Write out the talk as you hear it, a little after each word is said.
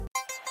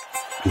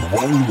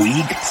1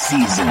 week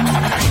season.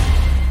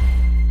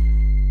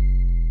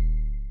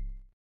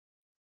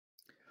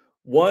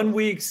 1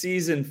 week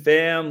season,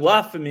 fam,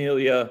 La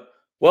Familia.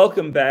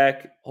 Welcome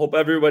back. Hope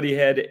everybody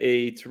had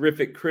a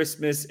terrific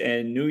Christmas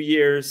and New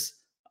Year's.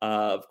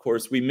 Of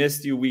course, we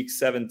missed you week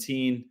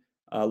 17.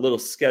 A little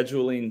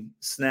scheduling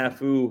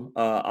snafu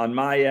on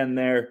my end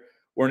there.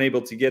 Weren't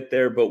able to get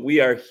there, but we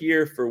are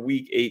here for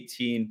week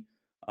 18.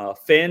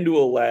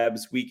 FanDuel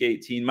Labs week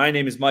 18. My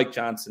name is Mike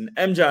Johnson,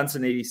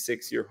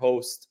 mjohnson86, your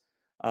host.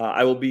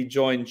 I will be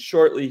joined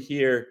shortly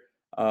here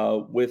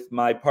with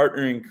my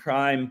partner in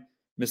crime,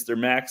 Mr.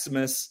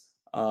 Maximus,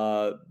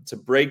 to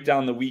break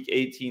down the week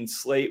 18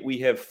 slate. We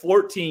have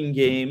 14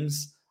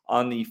 games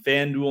on the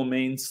FanDuel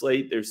main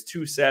slate. There's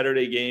 2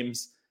 Saturday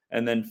games,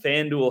 and then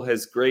FanDuel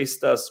has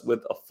graced us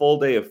with a full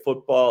day of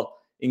football,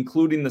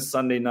 including the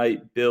Sunday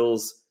night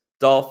Bills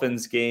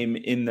Dolphins game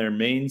in their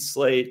main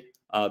slate.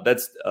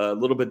 That's a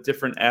little bit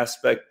different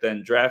aspect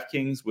than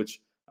DraftKings, which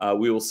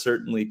we will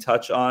certainly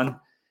touch on.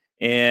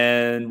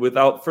 And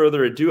without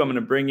further ado, I'm going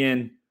to bring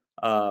in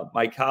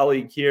my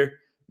colleague here,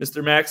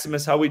 Mr.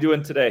 Maximus. How are we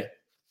doing today?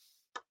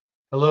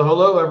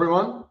 Hello,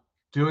 everyone.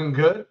 Doing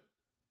good.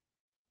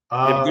 You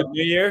have a good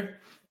New Year?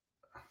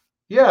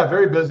 Yeah,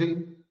 very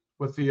busy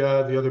with the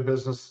other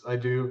business I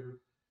do.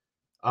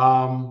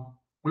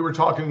 We were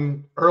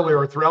talking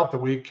earlier throughout the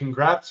week.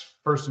 Congrats,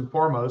 first and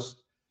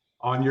foremost,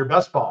 on your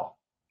best ball.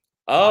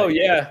 Oh,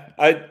 yeah.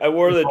 I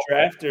wore the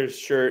Drafters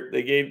shirt.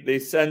 They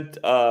sent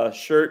a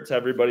shirt to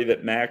everybody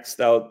that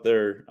maxed out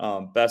their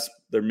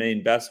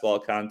main best ball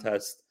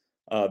contest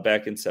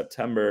back in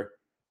September.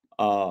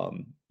 Took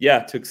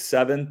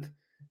 7th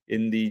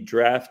in the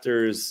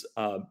Drafters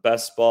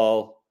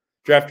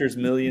Drafters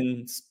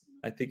Millions,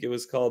 I think it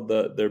was called,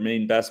 their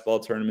main best ball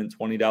tournament,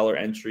 $20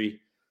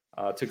 entry.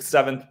 Took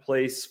 7th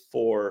place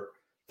for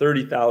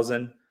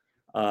 $30,000.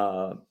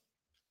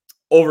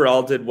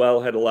 Overall did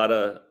well, had a lot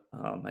of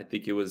I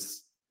think it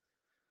was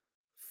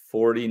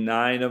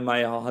 49 of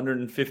my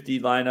 150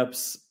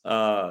 lineups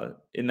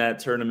in that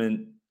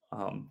tournament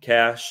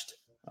cashed.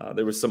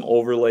 There was some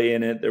overlay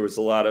in it. There was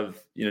a lot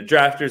of,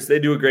 drafters. They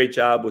do a great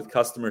job with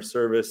customer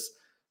service.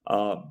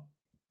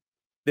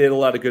 They had a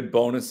lot of good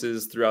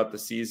bonuses throughout the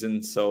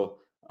season. So,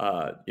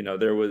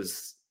 there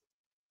was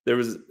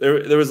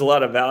a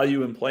lot of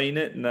value in playing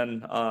it. And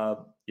then, I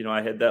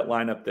had that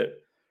lineup that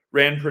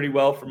ran pretty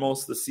well for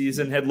most of the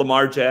season. Had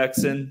Lamar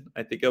Jackson.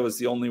 I think I was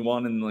the only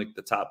one in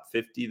the top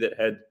 50 that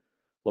had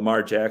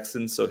Lamar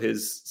Jackson. So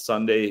his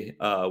Sunday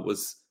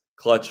was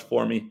clutch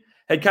for me.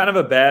 Had kind of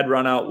a bad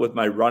run out with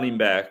my running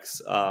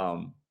backs.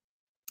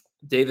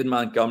 David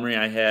Montgomery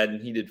I had,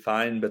 and he did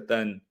fine. But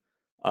then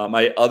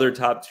my other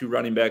top 2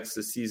 running backs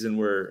this season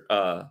were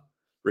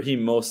Raheem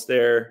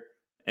Mostert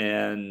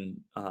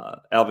and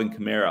Alvin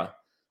Kamara.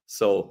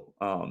 So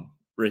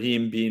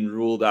Raheem being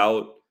ruled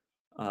out,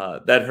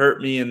 that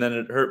hurt me, and then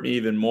it hurt me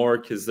even more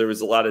because there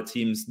was a lot of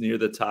teams near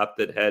the top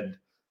that had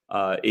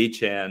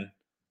Achane.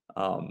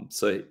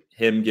 So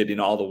him getting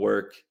all the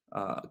work,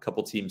 a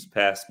couple teams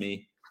passed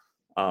me.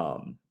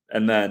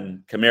 And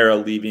then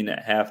Kamara leaving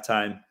at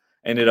halftime.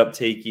 Ended up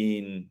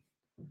taking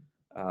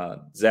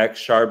Zach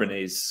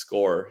Charbonnet's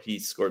score. He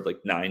scored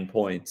 9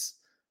 points.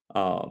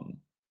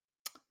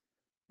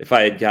 If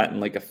I had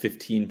gotten a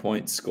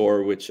 15-point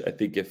score, which I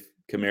think if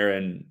Kamara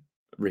and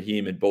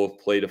Raheem had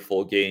both played a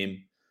full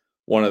game,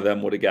 one of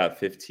them would have got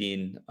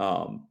 15.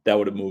 That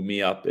would have moved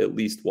me up at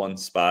least one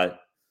spot.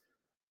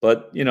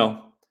 But,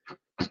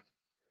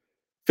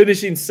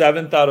 finishing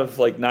 7th out of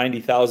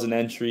 90,000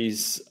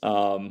 entries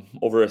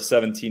over a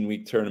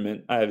 17-week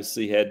tournament, I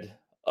obviously had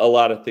a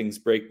lot of things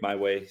break my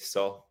way.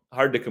 So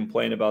hard to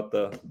complain about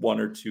the 1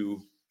 or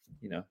 2,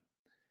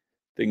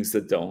 things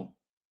that don't.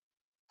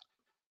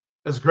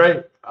 It's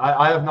great.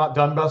 I have not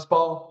done best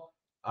ball.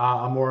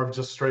 I'm more of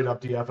just straight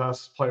up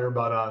DFS player,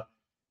 but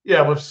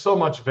with so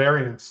much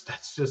variance,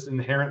 that's just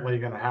inherently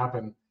going to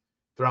happen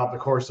throughout the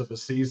course of the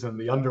season.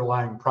 The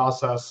underlying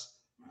process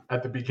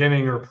at the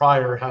beginning or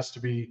prior has to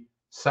be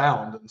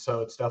sound, and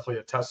so it's definitely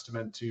a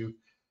testament to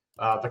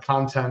the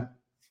content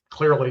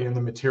clearly in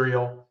the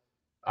material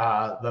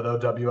that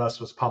OWS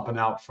was pumping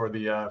out for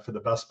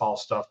the best ball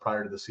stuff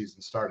prior to the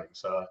season starting.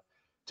 So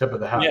tip of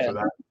the hat for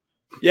that.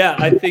 Yeah,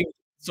 I think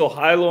so.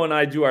 Hilo and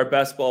I do our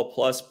Best Ball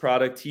Plus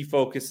product. He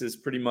focuses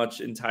pretty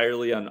much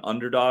entirely on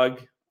underdog.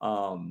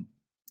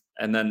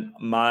 And then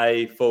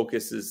my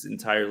focus is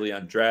entirely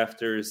on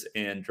drafters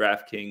and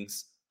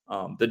DraftKings.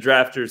 The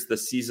drafters, the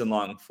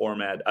season-long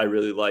format, I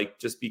really like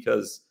just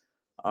because,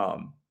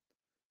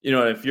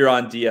 if you're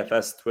on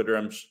DFS Twitter,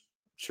 I'm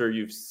sure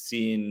you've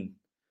seen,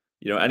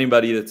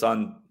 anybody that's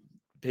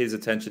pays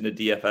attention to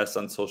DFS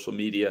on social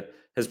media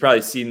has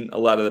probably seen a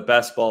lot of the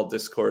best ball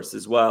discourse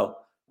as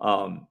well.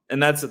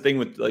 And that's the thing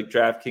with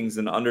DraftKings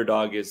and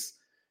underdog is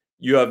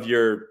you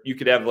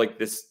could have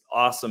this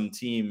awesome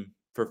team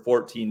for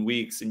 14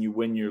 weeks and you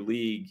win your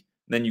league.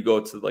 And then you go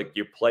to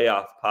your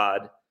playoff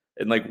pod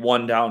and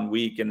one down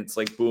week and it's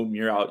boom,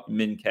 you're out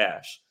min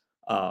cash.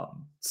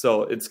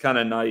 So it's kind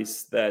of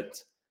nice that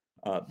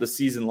the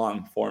season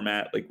long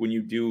format, when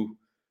you do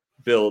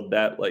build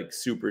that like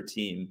super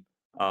team.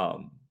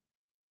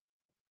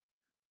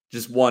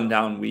 Just one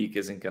down week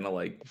isn't going to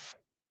like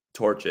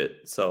torch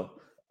it. So,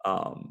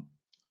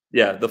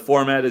 yeah, the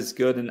format is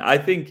good. And I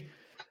think,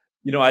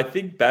 I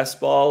think best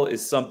ball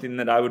is something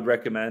that I would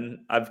recommend.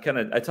 I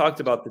talked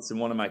about this in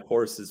one of my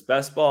courses,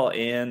 best ball,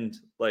 and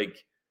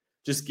like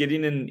just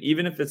getting in,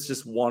 even if it's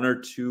just one or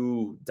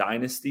two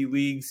dynasty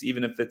leagues,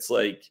 even if it's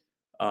like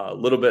a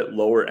little bit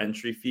lower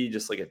entry fee,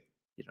 just like a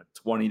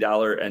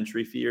 $20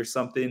 entry fee or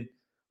something,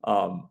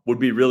 would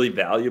be really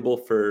valuable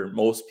for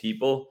most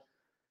people,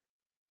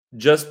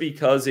 just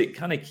because it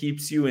kind of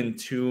keeps you in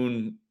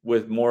tune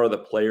with more of the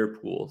player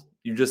pool.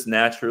 You just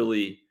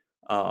naturally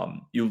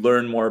you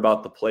learn more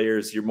about the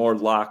players. You're more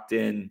locked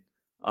in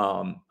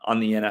on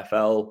the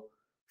NFL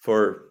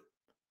for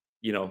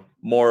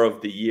more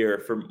of the year,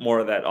 for more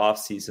of that off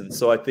season.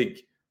 So I think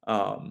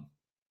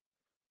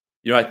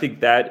I think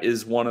that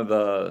is one of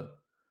the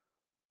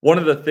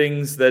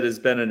things that has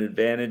been an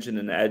advantage and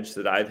an edge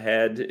that I've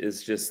had,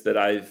 is just that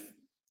I've,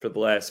 for the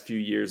last few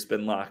years,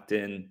 been locked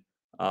in.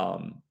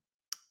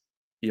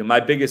 My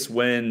biggest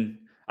win,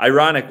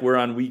 ironic, we're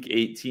on week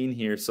 18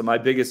 here. So my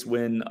biggest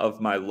win of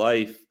my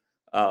life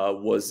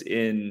was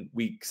in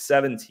week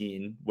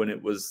 17, when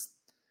it was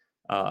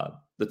the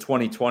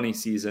 2020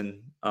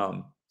 season.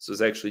 So it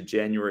was actually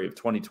January of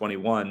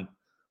 2021.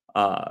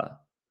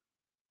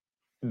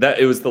 That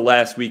it was the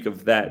last week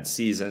of that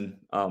season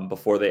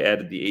before they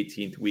added the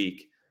 18th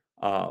week.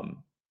 A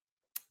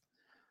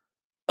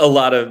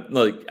lot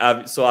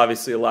of so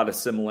obviously a lot of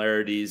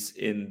similarities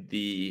in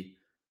the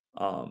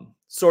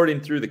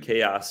sorting through the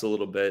chaos a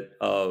little bit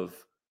of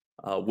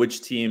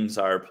which teams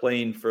are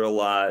playing for a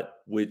lot,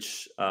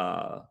 which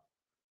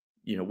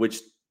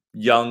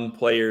young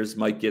players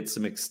might get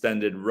some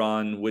extended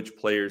run, which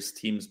players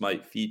teams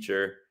might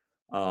feature.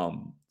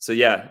 So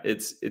yeah,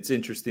 it's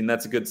interesting.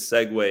 That's a good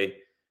segue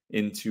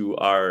into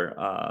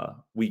our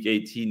week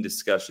 18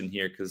 discussion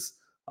here, because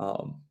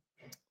a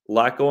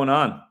lot going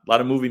on, a lot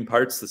of moving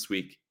parts this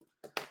week.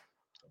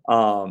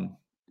 Go.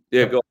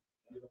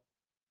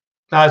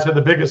 I said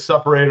the biggest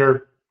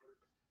separator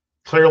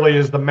clearly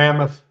is the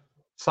mammoth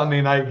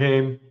Sunday night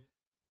game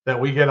that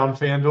we get on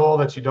FanDuel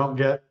that you don't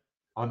get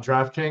on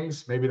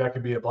DraftKings. Maybe that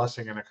could be a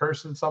blessing and a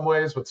curse in some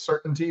ways with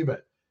certainty,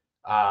 but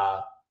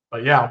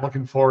yeah, I'm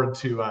looking forward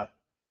to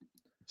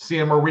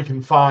seeing where we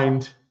can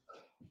find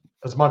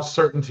as much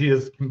certainty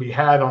as can be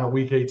had on a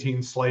week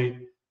 18 slate,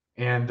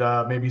 and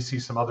maybe see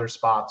some other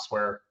spots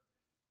where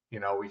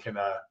we can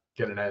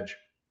get an edge.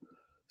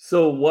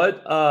 So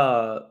what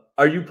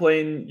are you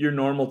playing your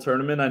normal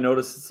tournament? I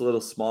noticed it's a little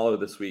smaller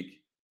this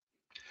week.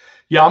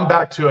 Yeah, I'm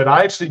back to it.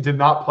 I actually did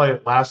not play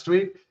it last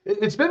week.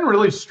 It's been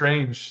really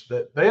strange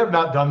that they have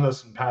not done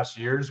this in past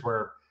years,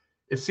 where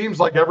it seems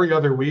like every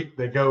other week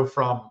they go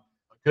from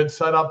a good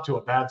setup to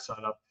a bad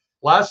setup.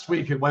 Last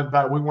week it went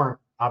back. We weren't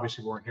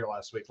here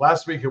last week.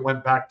 Last week it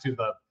went back to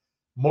the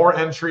more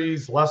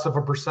entries, less of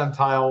a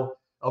percentile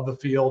of the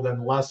field,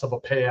 and less of a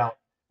payout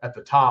at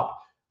the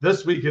top.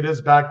 This week it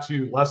is back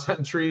to less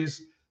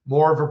entries,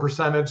 more of a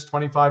percentage,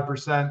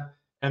 25%,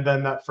 and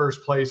then that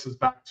first place is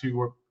back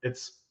to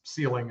its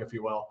ceiling, if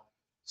you will.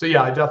 So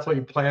yeah, I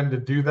definitely plan to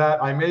do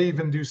that. I may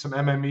even do some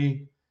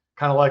MME,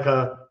 kind of like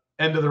a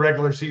end of the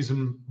regular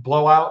season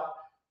blowout.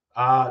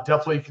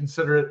 Definitely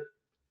consider it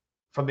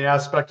from the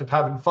aspect of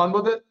having fun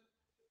with it,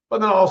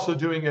 but then also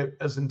doing it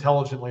as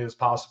intelligently as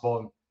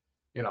possible,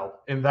 and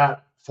in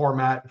that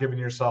format, giving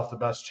yourself the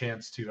best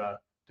chance to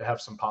have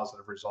some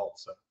positive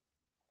results. So.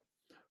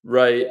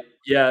 Right.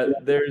 Yeah.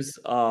 There's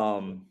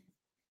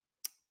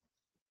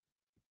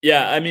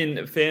yeah, I mean,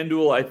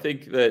 FanDuel, I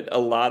think that a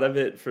lot of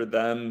it for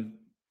them,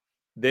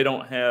 they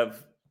don't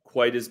have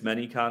quite as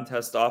many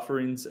contest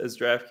offerings as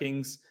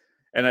DraftKings.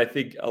 And I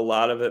think a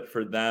lot of it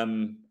for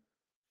them,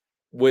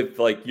 with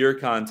like your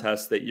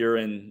contest that you're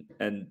in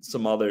and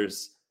some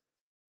others,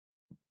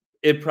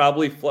 it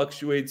probably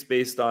fluctuates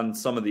based on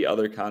some of the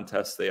other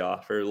contests they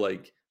offer.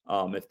 Like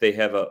if they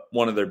have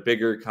one of their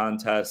bigger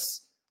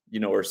contests,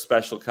 or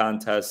special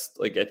contests,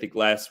 like I think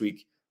last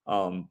week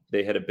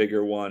they had a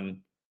bigger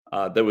one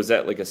that was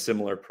at like a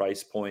similar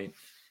price point,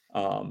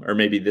 or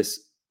maybe this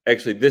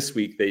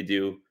week they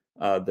do.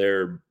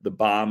 The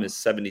bomb is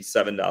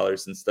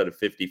 $77 instead of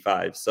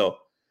 $55. So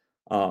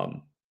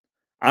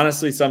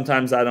honestly,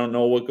 sometimes I don't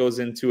know what goes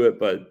into it,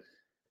 but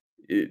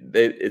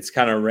it's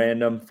kind of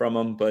random from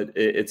them. But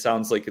it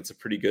sounds like it's a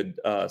pretty good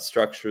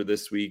structure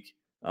this week.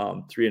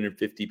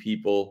 350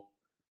 people,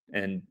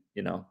 and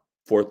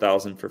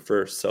 4,000 for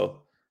first.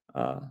 So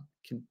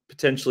can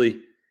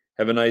potentially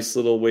have a nice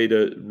little way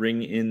to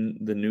ring in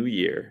the new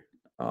year.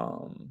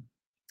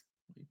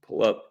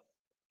 Pull up.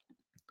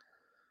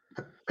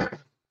 All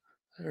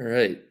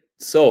right.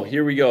 So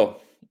here we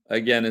go.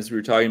 Again, as we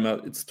were talking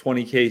about, it's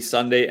 20K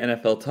Sunday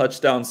NFL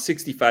touchdown,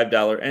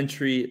 $65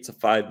 entry. It's a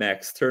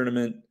 5-max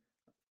tournament,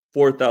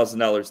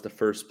 $4,000 to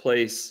first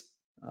place.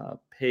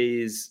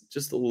 Pays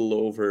just a little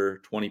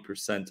over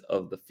 20%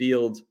 of the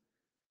field.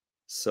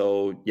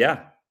 So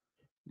yeah,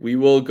 we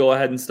will go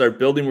ahead and start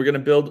building. We're going to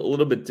build a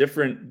little bit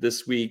different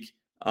this week,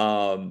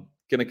 kind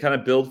going to kind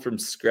of build from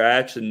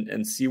scratch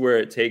and see where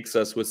it takes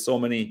us with so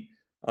many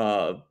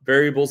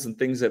variables and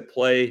things at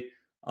play.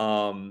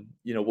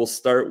 We'll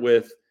start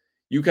with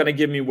you kind of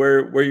give me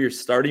where your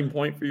starting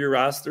point for your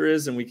roster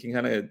is, and we can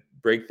kind of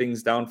break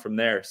things down from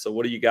there. So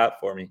what do you got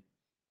for me?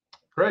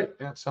 Great.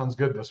 Yeah, it sounds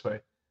good this way.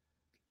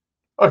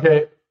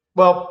 Okay.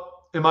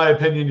 Well, in my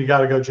opinion, you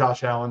got to go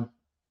Josh Allen.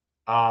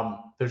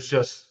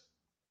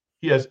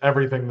 He has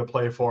everything to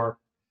play for.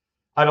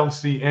 I don't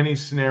see any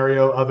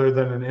scenario other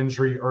than an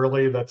injury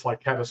early that's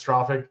like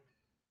catastrophic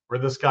where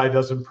this guy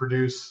doesn't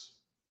produce,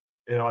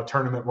 a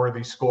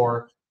tournament-worthy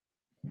score.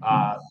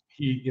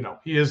 He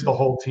is the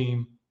whole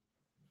team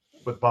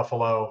with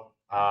Buffalo.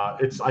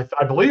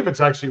 I believe it's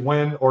actually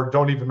win or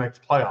don't even make the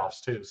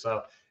playoffs too.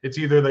 So it's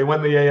either they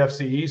win the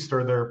AFC East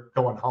or they're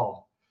going home.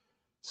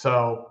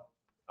 So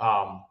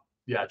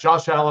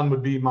Josh Allen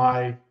would be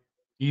my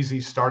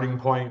easy starting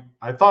point.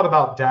 I thought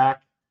about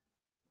Dak.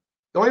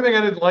 The only thing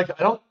I didn't like,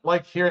 I don't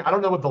like hearing, I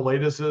don't know what the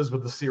latest is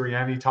with the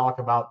Sirianni talk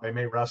about they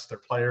may rest their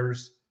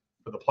players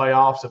for the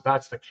playoffs. If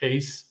that's the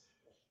case,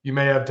 you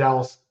may have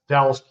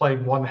Dallas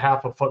playing one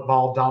half of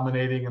football,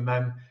 dominating, and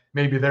then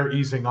maybe they're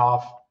easing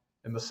off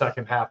in the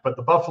second half. But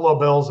the Buffalo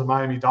Bills and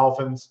Miami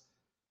Dolphins,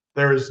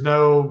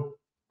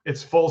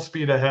 it's full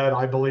speed ahead,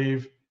 I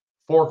believe.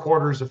 4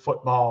 quarters of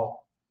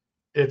football.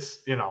 It's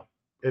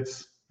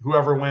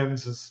whoever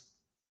wins is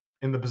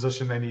in the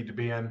position they need to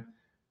be in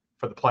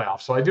for the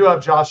playoffs. So I do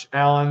have Josh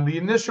Allen. The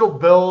initial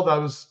build I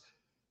was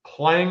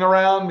playing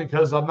around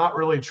because I'm not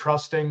really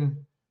trusting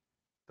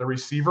the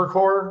receiver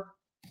core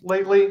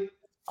lately.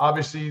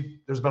 Obviously,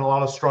 there's been a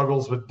lot of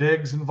struggles with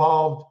Diggs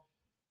involved.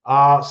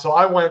 So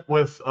I went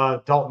with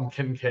Dalton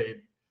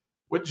Kincaid.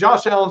 With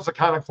Josh Allen's the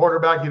kind of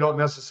quarterback you don't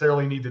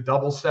necessarily need to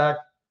double stack.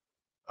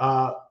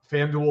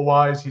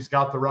 FanDuel-wise, he's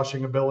got the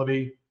rushing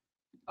ability.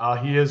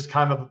 He is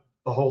kind of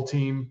the whole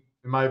team,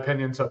 in my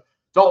opinion. So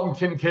Dalton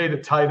Kincaid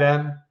at tight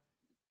end.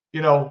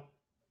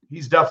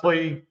 He's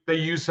definitely, they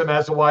use him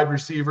as a wide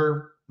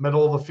receiver,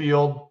 middle of the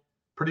field,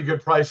 pretty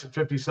good price at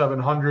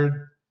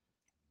 $5,700.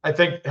 I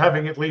think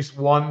having at least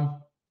one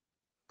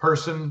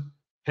person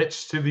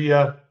hitched to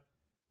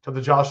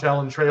the Josh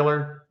Allen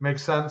trailer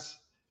makes sense.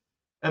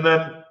 And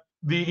then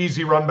the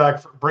easy bring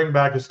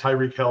back is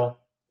Tyreek Hill.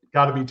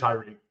 Got to be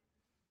Tyreek.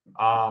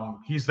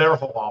 He's their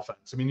whole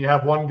offense. I mean, you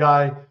have one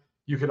guy,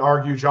 you could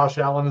argue Josh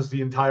Allen is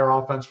the entire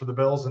offense for the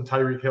Bills and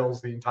Tyreek Hill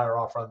is the entire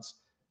offense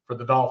for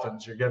the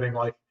Dolphins. You're getting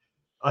like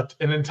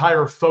an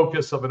entire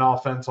focus of an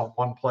offense on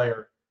one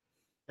player.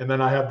 And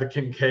then I have the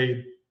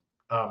Kincaid.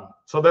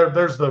 So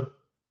there's the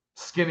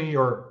skinny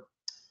or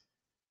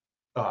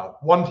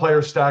one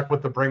player stack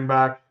with the bring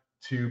back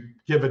to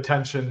give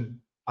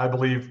attention, I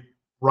believe,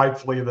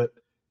 rightfully that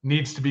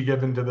needs to be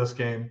given to this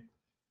game.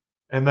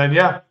 And then,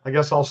 I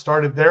guess I'll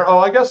start it there. Oh,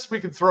 I guess we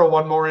could throw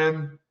one more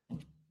in.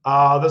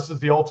 This is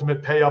the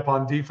ultimate pay up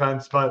on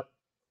defense, but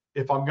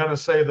if I'm going to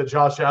say that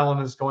Josh Allen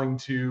is going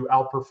to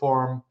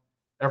outperform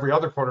every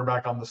other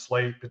quarterback on the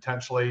slate,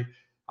 potentially,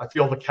 I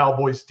feel the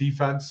Cowboys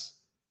defense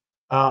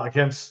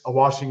against a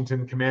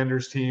Washington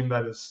Commanders team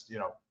that is,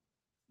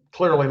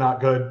 clearly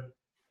not good.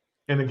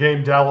 In the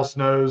game, Dallas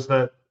knows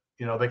that,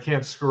 they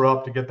can't screw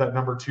up to get that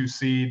number 2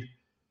 seed.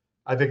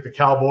 I think the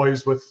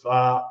Cowboys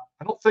I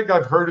don't think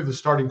I've heard who the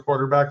starting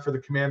quarterback for the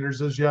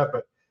Commanders is yet,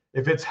 but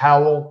if it's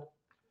Howell,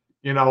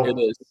 It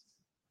is.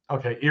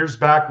 Okay, ears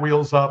back,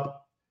 wheels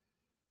up.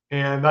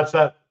 And that's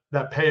that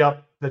pay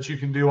up that you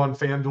can do on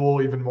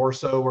FanDuel even more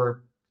so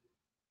where,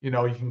 you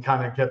can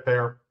kind of get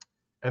there.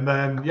 And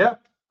then, I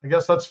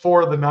guess that's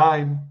 4 of the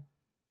 9.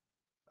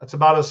 That's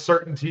about as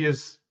certainty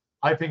as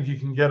I think you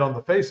can get on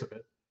the face of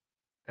it.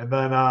 And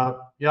then,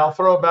 I'll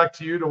throw it back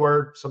to you to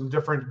where some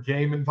different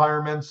game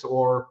environments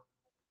or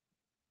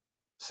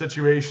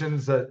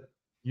situations that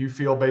you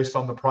feel based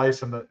on the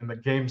price and the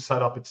game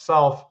setup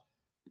itself,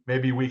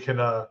 maybe we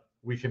can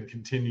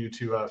continue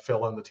to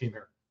fill in the team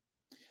here.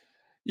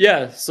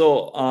 Yeah.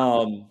 So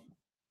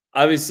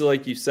obviously,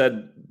 like you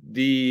said,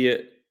 this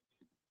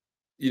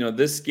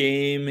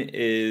game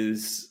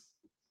is,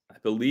 I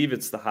believe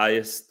it's the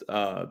highest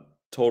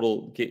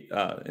total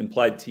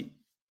implied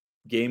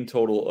game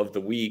total of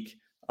the week,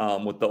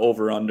 with the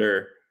over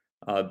under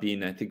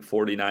being, I think,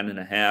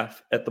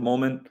 49.5 at the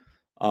moment.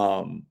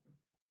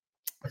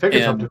 I think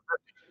it's up to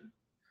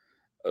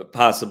 50.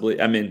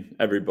 Possibly. I mean,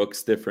 every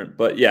book's different,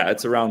 but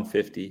it's around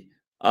 50.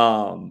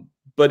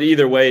 But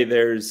either way,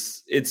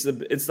 it's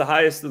the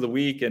highest of the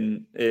week,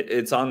 and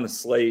it's on the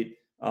slate,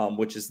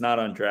 which is not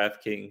on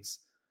DraftKings.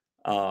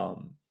 I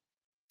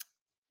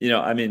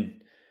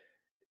mean,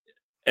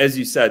 as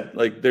you said,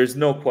 like there's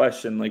no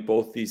question, like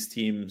both these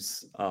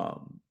teams,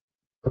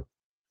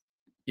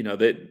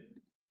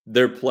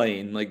 they're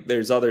playing. Like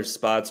there's other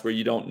spots where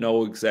you don't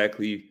know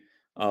exactly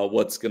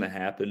what's going to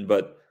happen,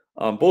 but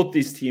both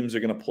these teams are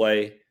going to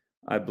play.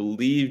 I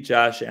believe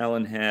Josh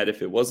Allen had,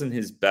 if it wasn't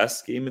his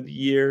best game of the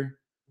year,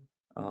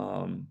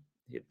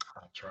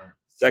 That's right.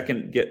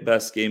 second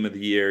best game of the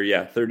year.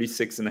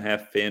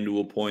 36.5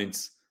 FanDuel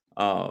points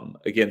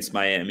against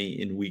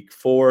Miami in week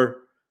 4.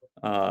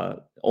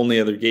 Only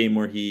other game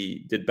where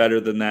he did better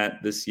than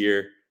that this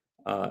year.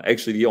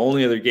 Actually, the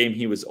only other game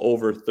he was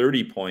over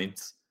 30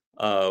 points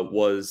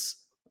was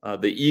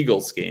the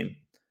Eagles game.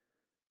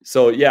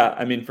 So, yeah,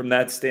 I mean, from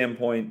that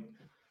standpoint,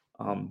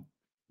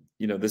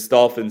 this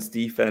Dolphins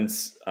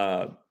defense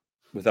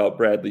without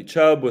Bradley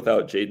Chubb,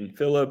 without Jaden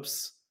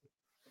Phillips,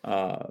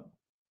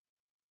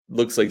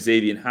 looks like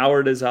Xavier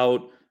Howard is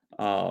out.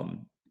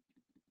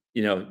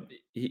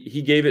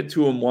 He gave it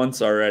to him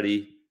once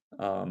already,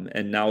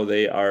 and now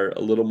they are a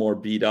little more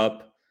beat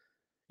up.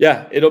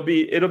 Yeah, it'll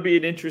be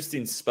an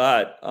interesting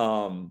spot.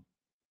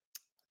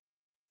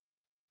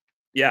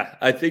 Yeah,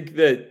 I think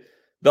that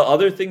the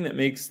other thing that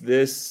makes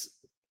this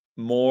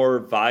more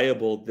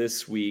viable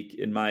this week,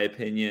 in my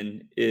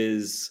opinion,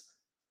 is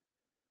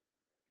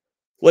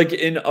like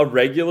in a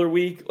regular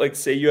week, like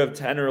say you have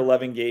 10 or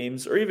 11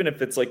 games, or even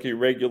if it's like a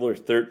regular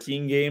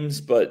 13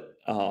 games, but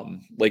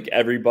like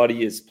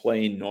everybody is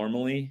playing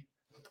normally,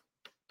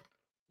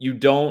 you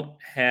don't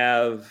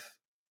have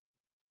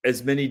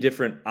as many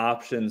different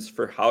options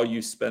for how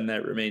you spend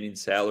that remaining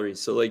salary.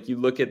 So like you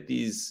look at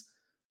these,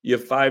 you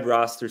have 5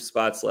 roster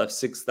spots left,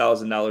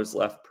 $6,000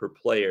 left per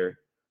player.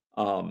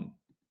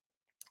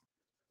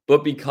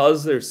 But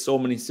because there's so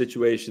many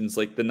situations,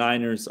 like the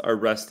Niners are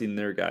resting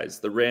their guys,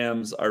 the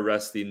Rams are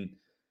resting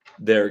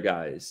their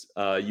guys.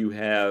 You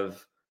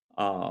have,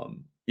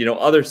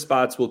 other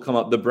spots will come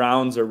up. The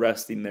Browns are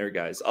resting their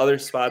guys. Other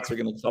spots are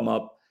going to come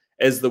up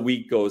as the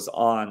week goes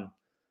on.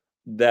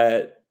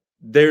 That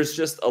there's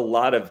just a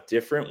lot of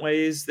different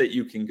ways that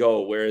you can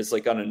go. Whereas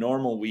like on a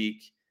normal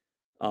week,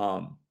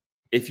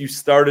 if you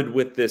started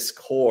with this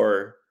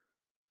core,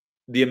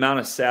 the amount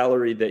of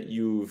salary that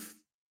you've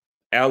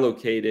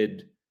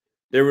allocated,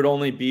 there would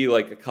only be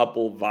like a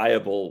couple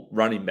viable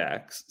running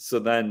backs. So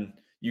then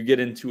you get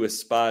into a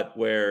spot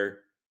where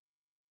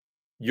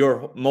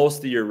most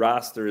of your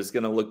roster is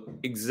going to look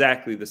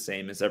exactly the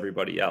same as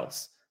everybody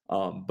else.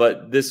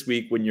 But this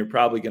week, when you're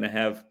probably going to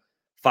have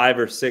 5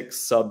 or 6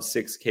 sub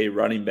 6K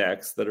running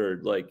backs that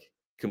are like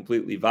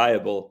completely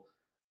viable,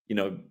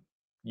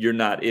 you're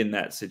not in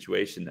that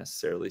situation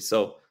necessarily.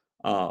 So,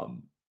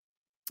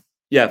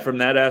 yeah, from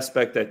that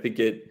aspect, I think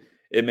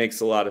it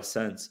makes a lot of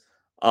sense.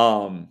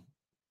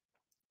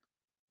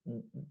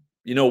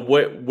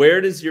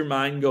 Where does your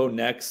mind go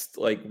next?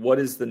 Like, what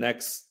is the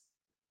next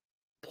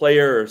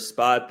player or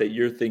spot that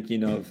you're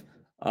thinking of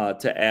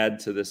to add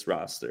to this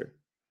roster?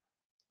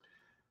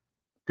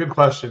 Good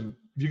question.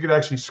 If you could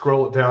actually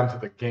scroll it down to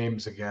the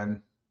games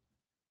again.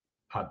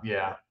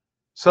 Yeah.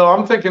 So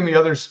I'm thinking the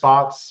other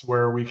spots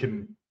where we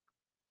can,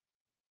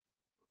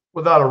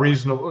 without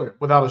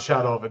a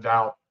shadow of a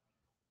doubt,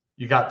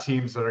 you got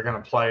teams that are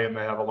going to play and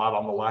they have a lot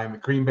on the line. The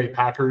Green Bay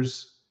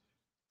Packers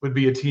would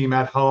be a team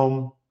at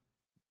home.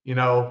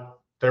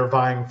 They're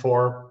vying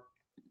for,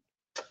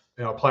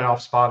 a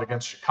playoff spot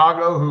against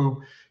Chicago,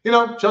 who,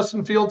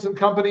 Justin Fields and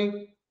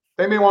company,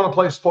 they may want to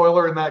play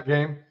spoiler in that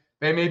game.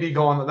 They may be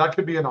going, that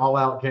could be an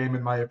all-out game,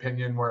 in my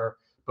opinion, where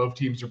both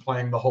teams are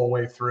playing the whole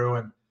way through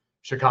and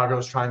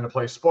Chicago's trying to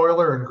play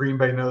spoiler and Green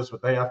Bay knows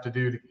what they have to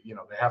do to,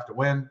 they have to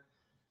win.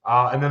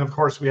 And then, of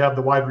course, we have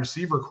the wide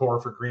receiver core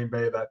for Green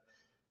Bay that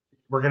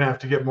we're going to have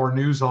to get more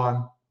news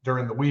on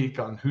during the week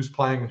on who's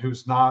playing and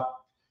who's not.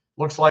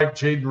 Looks like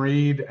Jaden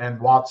Reed and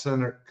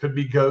Watson could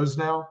be goes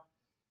now.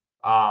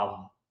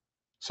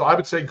 So I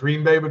would say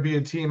Green Bay would be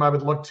a team I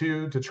would look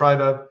to try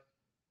to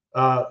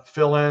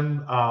fill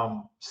in.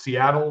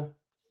 Seattle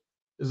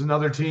is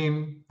another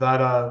team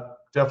that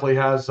definitely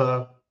has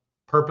a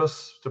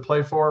purpose to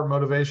play for,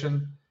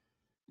 motivation.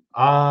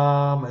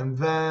 And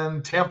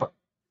then Tampa.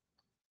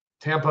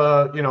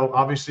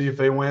 Obviously if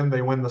they win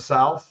the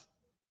South.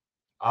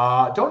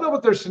 Don't know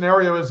what their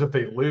scenario is if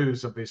they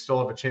lose, if they still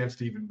have a chance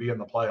to even be in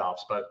the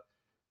playoffs. But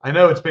I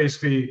know it's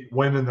basically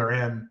win and they're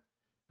in.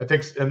 I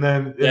think, and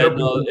then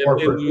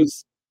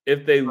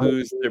if they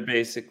lose, they're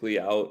basically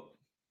out.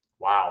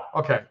 Wow.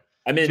 Okay.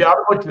 I mean,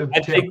 I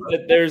think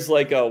that there's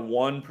like a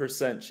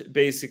 1%,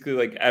 basically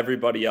like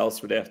everybody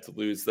else would have to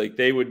lose. Like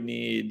they would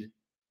need,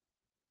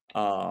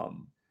 I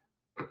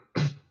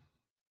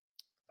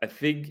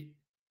think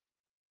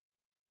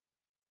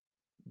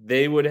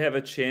they would have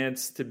a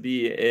chance to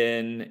be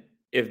in.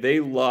 If they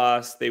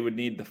lost, they would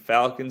need the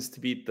Falcons to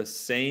beat the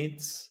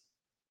Saints,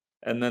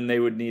 and then they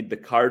would need the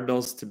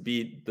Cardinals to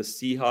beat the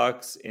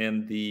Seahawks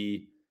and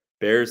the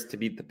Bears to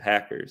beat the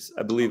Packers.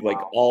 I believe like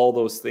all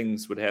those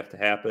things would have to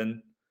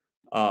happen.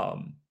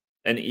 And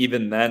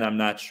even then, I'm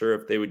not sure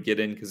if they would get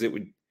in because it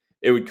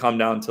would come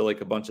down to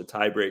like a bunch of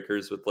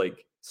tiebreakers with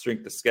like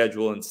strength of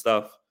schedule and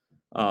stuff.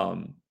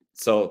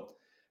 So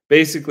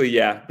basically,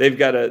 yeah, they've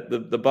got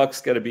the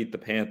Bucs got to beat the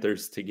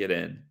Panthers to get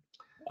in.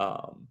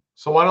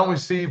 So why don't we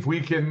see if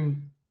we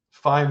can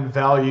find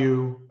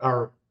value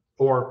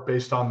or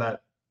based on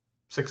that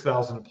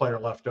 6,000 player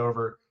left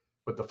over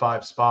with the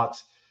 5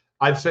 spots.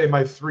 I'd say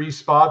my 3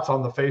 spots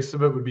on the face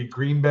of it would be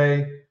Green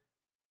Bay,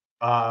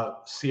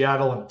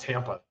 Seattle, and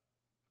Tampa.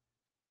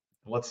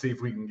 Let's see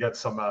if we can get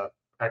some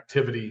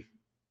activity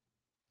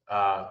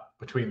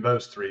between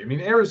those 3. I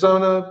mean,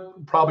 Arizona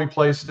probably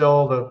plays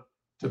still.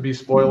 The to be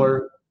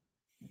spoiler.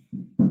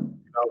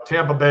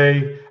 Tampa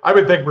Bay, I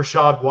would think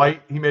Rachaad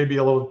White, he may be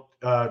a little,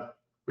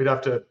 we'd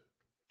have to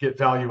get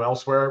value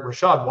elsewhere.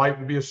 Rachaad White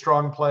would be a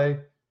strong play.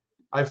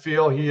 I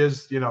feel he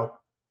is,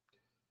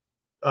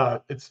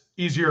 it's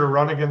easier to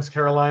run against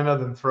Carolina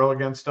than throw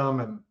against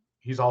them. And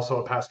he's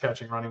also a pass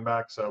catching running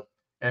back.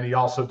 And he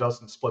also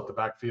doesn't split the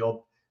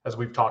backfield, as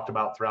we've talked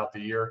about throughout the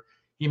year.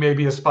 He may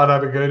be a spot I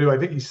would go to. I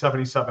think he's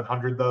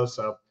 7,700 though.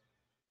 So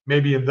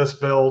maybe in this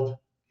build,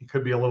 he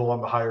could be a little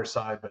on the higher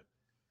side, but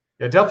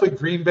yeah, definitely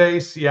Green Bay,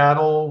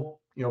 Seattle,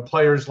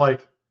 players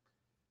like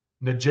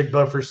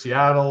Najigba for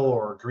Seattle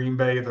or Green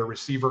Bay, their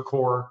receiver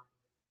core,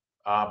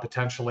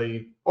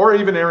 potentially, or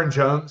even Aaron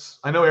Jones.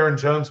 I know Aaron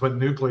Jones went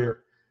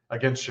nuclear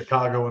against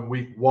Chicago in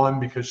week 1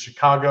 because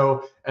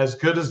Chicago, as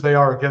good as they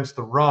are against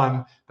the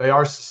run, they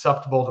are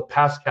susceptible to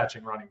pass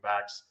catching running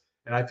backs.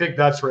 And I think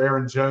that's where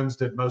Aaron Jones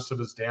did most of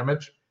his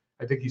damage.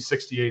 I think he's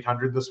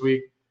 6,800 this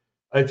week.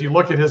 If you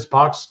look at his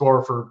box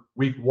score for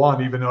week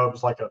 1, even though it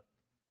was like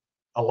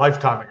a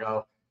lifetime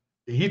ago,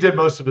 he did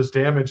most of his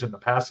damage in the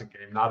passing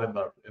game, not in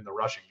the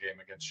rushing game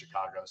against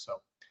Chicago.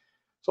 So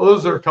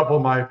those are a couple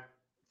of my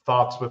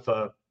thoughts with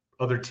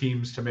other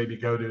teams to maybe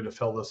go to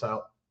fill this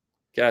out.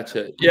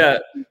 Gotcha. Yeah.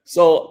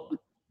 So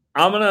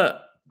I'm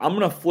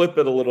gonna flip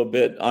it a little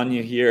bit on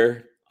you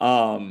here.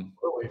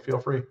 Really, feel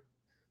free.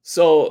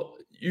 So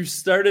you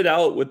started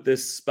out with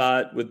this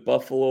spot with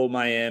Buffalo,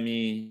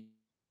 Miami.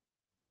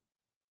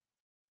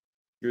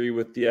 Agree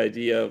with the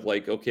idea of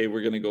like, okay,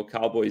 we're going to go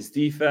Cowboys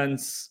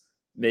defense.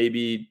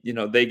 Maybe,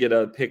 they get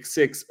a pick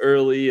 6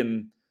 early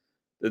and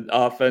the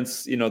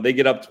offense, they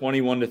get up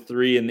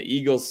 21-3 and the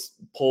Eagles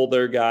pull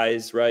their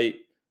guys, right?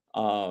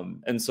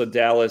 And so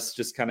Dallas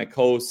just kind of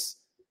coasts,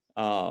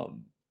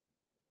 and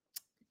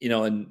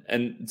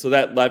so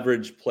that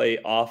leverage play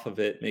off of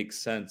it makes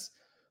sense.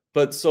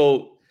 But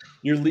so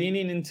you're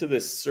leaning into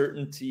this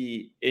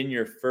certainty in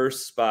your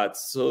first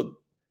spots. So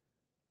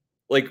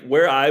like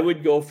where I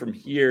would go from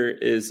here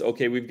is,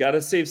 okay, we've got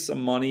to save some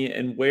money.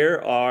 And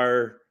where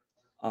are,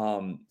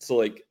 so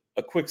like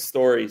a quick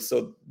story.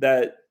 So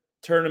that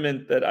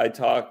tournament that I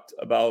talked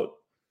about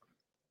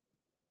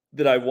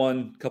that I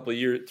won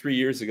 3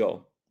 years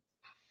ago,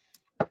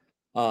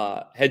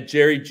 had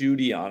Jerry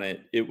Jeudy on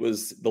it. It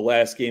was the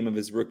last game of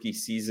his rookie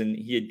season.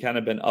 He had kind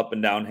of been up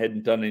and down,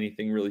 hadn't done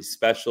anything really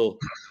special,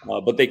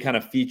 but they kind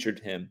of featured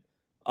him.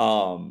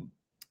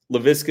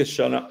 Laviska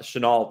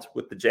Shenault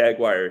with the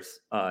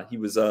Jaguars. He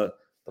was the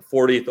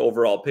 40th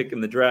overall pick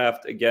in the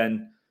draft.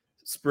 Again,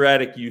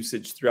 sporadic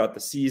usage throughout the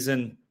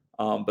season,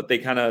 but they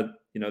kind of,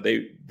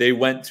 they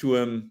went to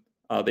him.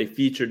 They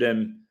featured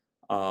him.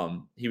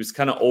 He was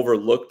kind of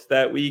overlooked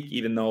that week,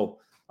 even though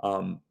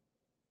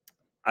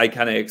I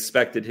kind of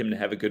expected him to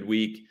have a good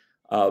week.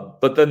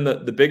 But then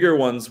the bigger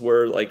ones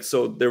were like,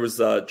 so there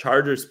was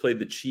Chargers played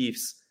the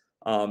Chiefs,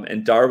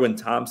 and Darwin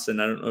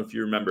Thompson. I don't know if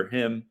you remember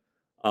him.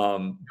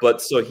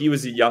 But so he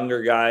was a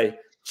younger guy.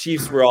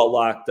 Chiefs were all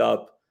locked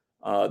up.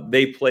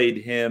 They played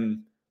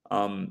him.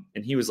 And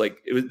he was like,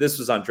 this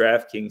was on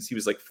DraftKings. He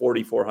was like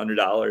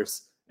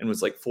 $4,400 and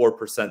was like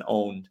 4%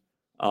 owned.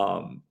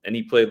 And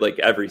he played like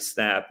every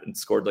snap and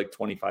scored like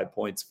 25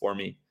 points for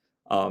me.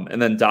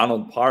 And then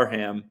Donald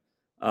Parham,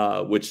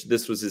 which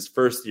this was his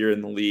first year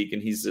in the league.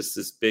 And he's just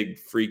this big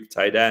freak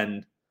tight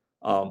end,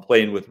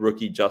 playing with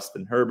rookie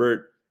Justin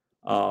Herbert.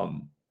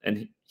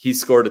 And he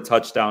scored a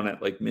touchdown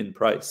at like min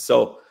price.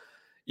 So,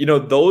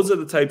 those are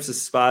the types of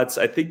spots.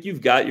 I think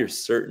you've got your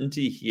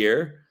certainty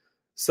here.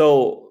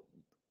 So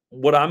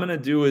what I'm going to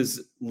do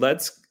is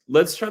let's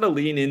try to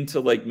lean into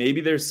like,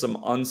 maybe there's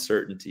some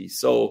uncertainty.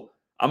 So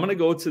I'm going to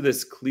go to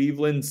this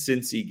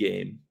Cleveland-Cincy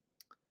game,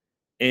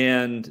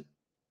 and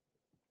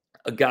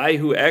a guy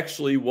who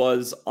actually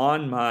was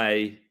on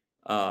my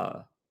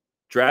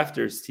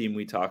drafters team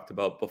we talked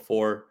about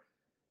before,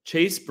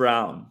 Chase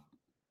Brown.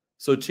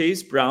 So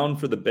Chase Brown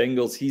for the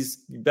Bengals, he's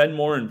been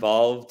more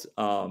involved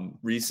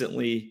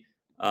recently.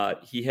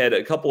 He had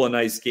a couple of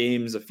nice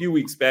games. A few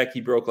weeks back,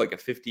 he broke like a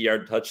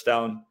 50-yard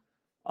touchdown.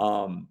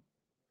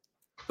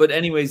 But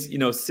anyways,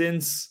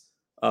 since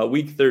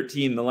week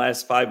 13, the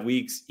last 5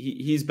 weeks,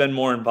 he's been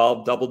more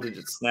involved,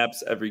 double-digit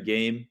snaps every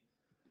game.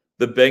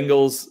 The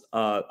Bengals,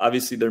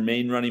 obviously their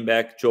main running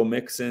back, Joe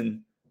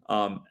Mixon,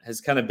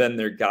 has kind of been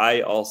their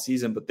guy all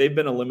season, but they've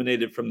been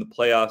eliminated from the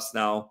playoffs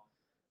now.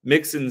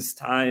 Mixon's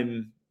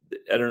time,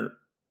 I don't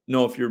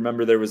know if you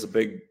remember, there was a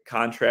big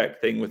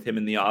contract thing with him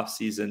in the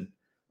offseason.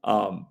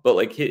 But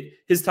like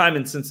his time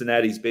in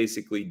Cincinnati is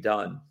basically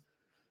done.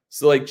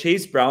 So like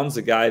Chase Brown's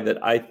a guy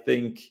that I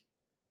think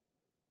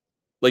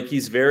like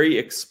he's very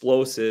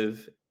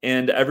explosive,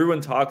 and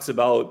everyone talks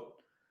about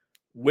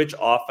which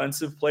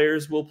offensive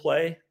players will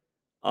play.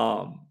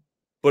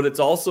 But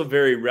it's also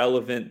very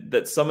relevant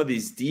that some of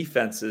these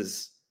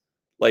defenses,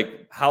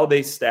 like how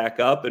they stack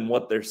up and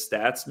what their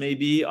stats may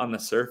be on the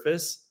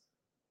surface,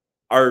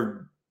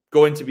 are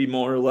going to be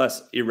more or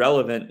less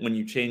irrelevant when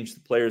you change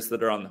the players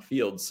that are on the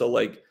field. So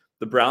like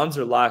the Browns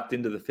are locked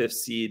into the 5th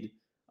seed.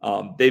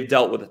 They've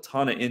dealt with a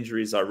ton of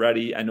injuries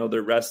already. I know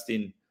they're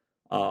resting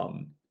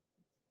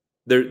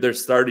they're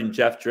starting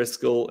Jeff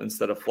Driscoll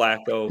instead of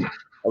Flacco. I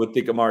would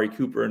think Amari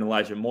Cooper and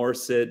Elijah Moore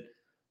sit,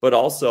 but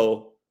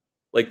also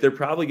like they're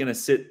probably going to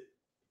sit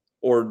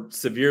or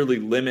severely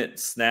limit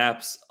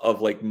snaps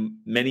of like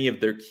many of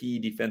their key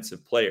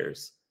defensive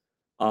players.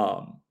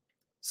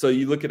 So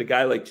you look at a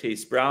guy like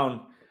Chase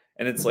Brown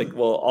and it's like,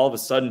 well, all of a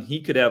sudden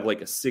he could have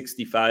like a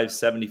 65,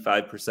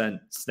 75%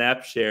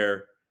 snap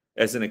share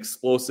as an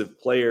explosive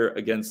player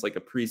against like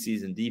a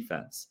preseason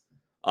defense.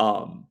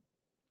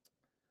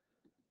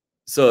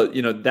 So,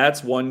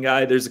 that's one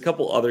guy. There's a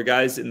couple other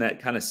guys in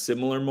that kind of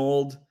similar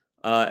mold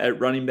at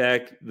running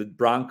back. The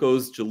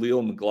Broncos,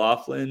 Jaleel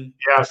McLaughlin.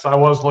 Yes, I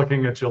was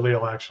looking at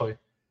Jaleel actually.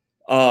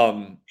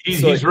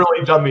 He's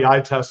really done the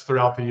eye test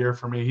throughout the year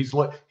for me.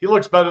 He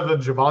looks better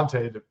than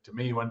Javonte to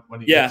me when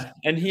he gets.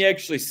 And he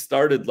actually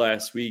started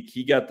last week.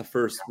 He got the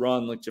first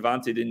run. Like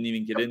Javonte didn't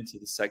even get into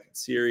the second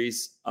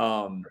series.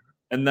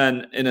 And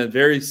then in a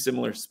very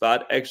similar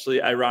spot,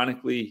 actually,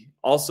 ironically,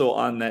 also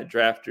on that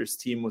drafters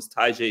team was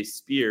Tyjae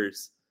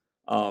Spears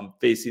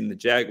facing the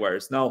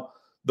Jaguars. Now,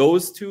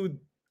 those two,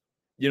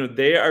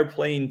 they are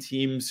playing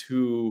teams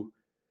who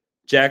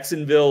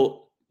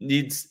Jacksonville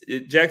needs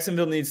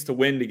to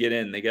win to get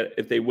in.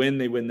 If they win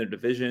their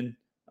division.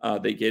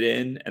 They get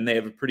in, and they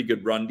have a pretty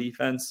good run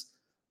defense.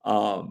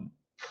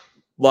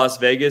 Las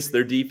Vegas,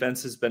 their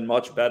defense has been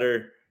much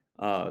better.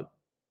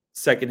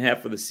 Second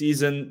half of the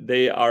season,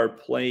 they are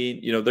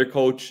playing, their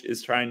coach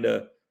is trying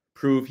to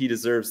prove he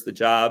deserves the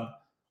job.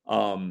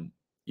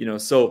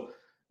 So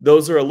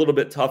those are a little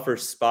bit tougher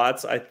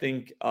spots, I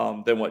think,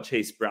 than what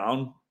Chase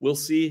Brown will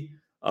see.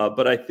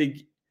 But I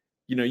think,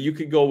 you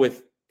could go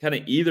with kind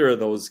of either of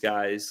those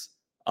guys.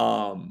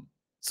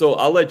 So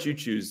I'll let you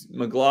choose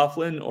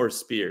McLaughlin or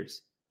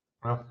Spears.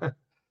 Well,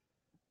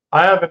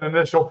 I have an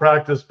initial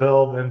practice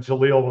build and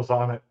Jaleel was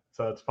on it.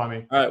 So it's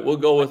funny. All right, we'll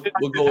go with him.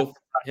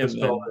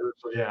 So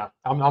yeah,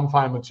 I'm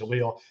fine with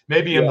Jaleel.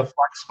 Maybe in the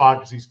flex spot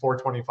because he's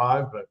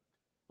 425, but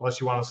unless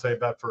you want to save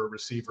that for a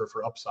receiver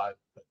for upside.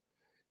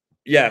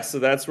 Yeah, so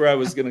that's where I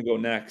was going to go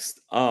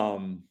next. So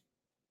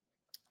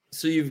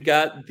you've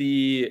got I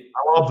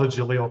love the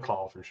Jaleel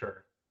call for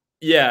sure.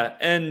 Yeah,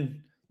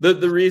 and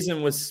the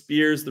reason with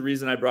Spears, the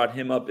reason I brought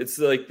him up, it's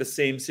like the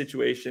same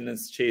situation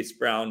as Chase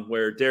Brown,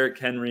 where Derrick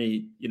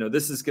Henry,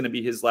 this is going to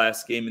be his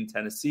last game in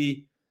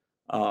Tennessee.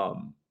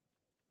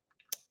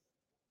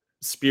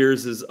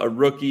 Spears is a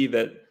rookie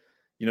that,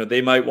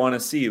 they might want to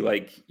see,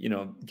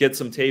 get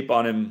some tape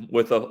on him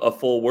with a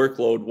full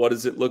workload. What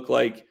does it look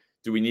like?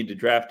 Do we need to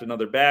draft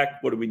another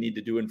back? What do we need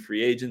to do in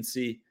free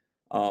agency?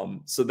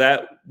 So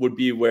that would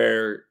be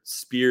where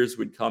Spears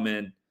would come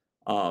in.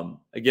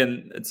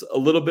 Again, it's a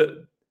little bit,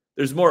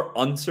 there's more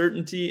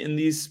uncertainty in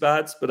these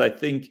spots, but I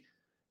think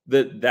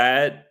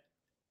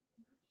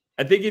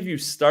I think if you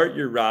start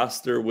your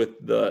roster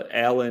with the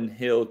Allen,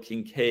 Hill,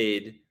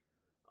 Kincaid,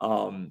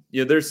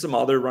 there's some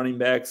other running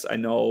backs. I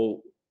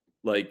know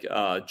like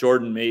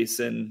Jordan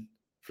Mason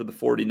for the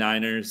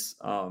 49ers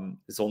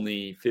is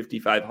only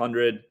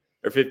 5,500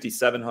 or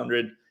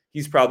 5,700.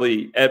 He's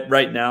probably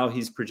right now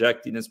he's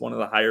projecting as one of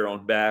the higher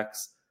owned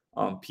backs.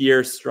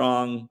 Pierre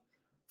Strong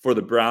for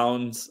the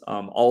Browns,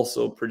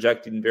 also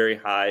projecting very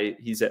high.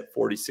 He's at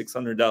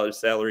 $4,600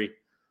 salary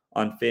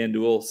on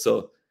FanDuel.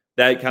 So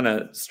that kind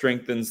of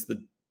strengthens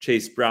the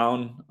Chase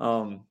Brown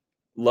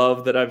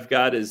love that I've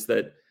got, is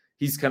that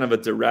he's kind of a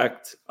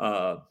direct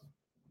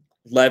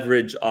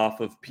leverage off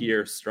of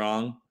Pierre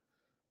Strong,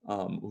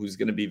 who's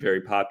going to be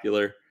very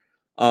popular.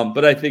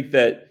 But I think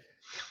that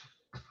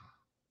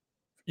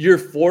you're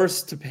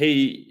forced to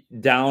pay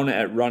down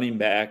at running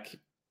back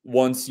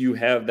once you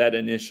have that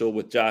initial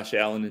with Josh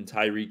Allen and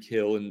Tyreek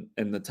Hill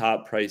and the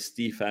top price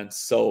defense.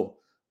 So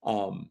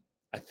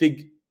I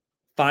think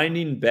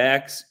finding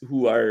backs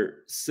who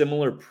are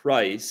similar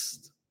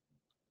priced,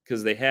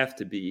 because they have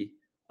to be,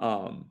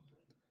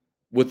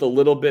 with a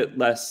little bit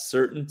less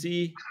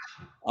certainty,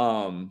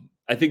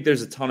 I think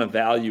there's a ton of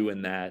value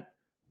in that,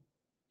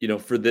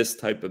 for this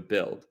type of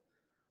build.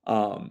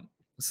 So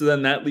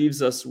then that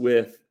leaves us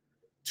with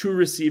 2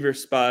 receiver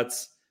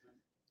spots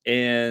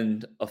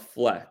and a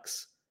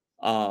flex.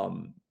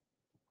 So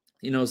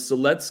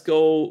let's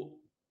go,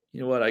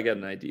 I got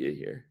an idea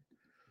here.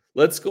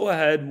 Let's go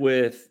ahead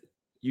with,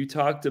 you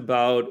talked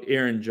about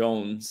Aaron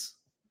Jones.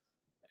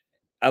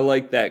 I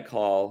like that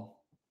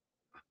call.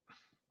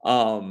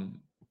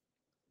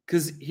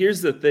 Because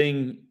here's the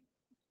thing.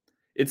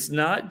 It's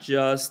not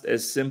just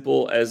as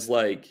simple as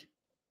I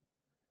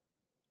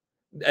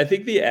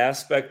think the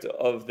aspect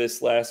of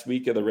this last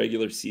week of the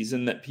regular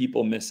season that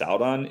people miss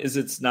out on is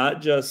it's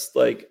not just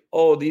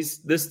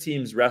this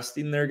team's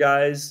resting their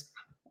guys.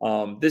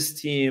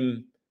 This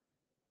team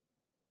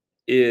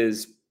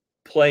is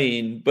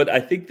playing, but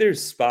I think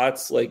there's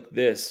spots like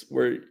this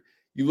where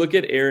you look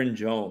at Aaron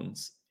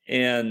Jones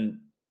and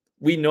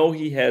we know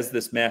he has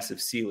this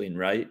massive ceiling,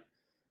 right?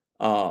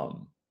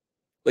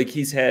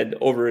 He's had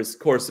over his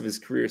course of his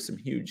career some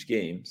huge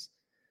games.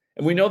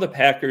 And we know the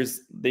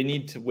Packers, they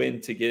need to win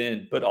to get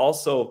in. But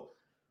also,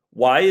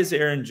 why is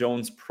Aaron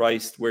Jones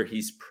priced where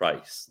he's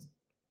priced?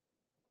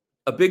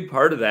 A big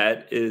part of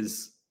that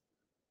is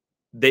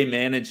they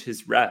manage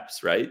his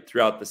reps, right,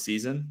 throughout the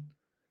season.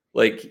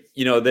 Like,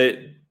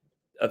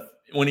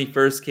 when he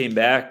first came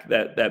back,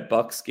 that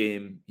Bucks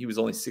game, he was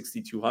only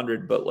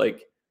 6,200, but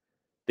like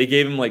they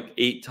gave him like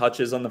 8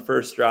 touches on the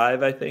first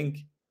drive, I think.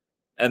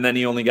 And then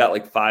he only got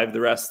like 5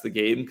 the rest of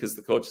the game because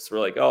the coaches were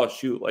like, oh,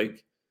 shoot,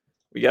 like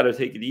we got to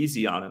take it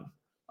easy on him.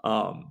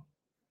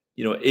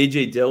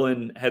 AJ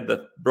Dillon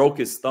broke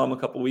his thumb a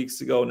couple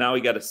weeks ago. Now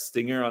he got a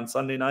stinger on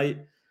Sunday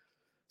night.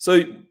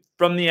 So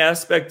from the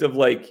aspect of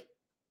like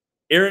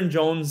Aaron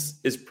Jones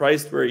is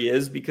priced where he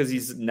is because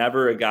he's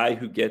never a guy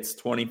who gets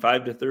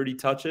 25 to 30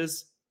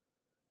 touches.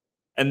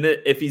 And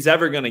if he's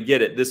ever going to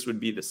get it, this would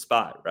be the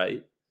spot,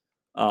 right?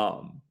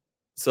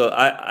 So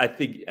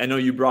I know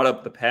you brought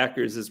up the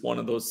Packers as one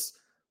of those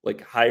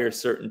like higher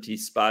certainty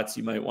spots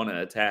you might want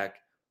to attack.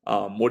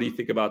 What do you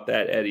think about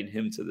that, adding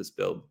him to this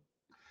build?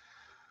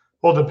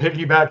 Well, to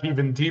piggyback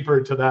even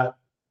deeper to that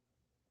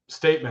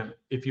statement,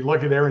 if you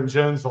look at Aaron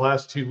Jones the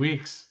last 2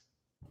 weeks,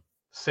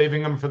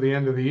 saving him for the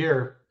end of the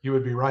year, you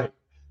would be right.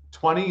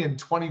 20 and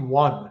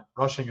 21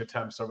 rushing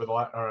attempts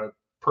over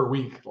per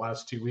week the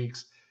last 2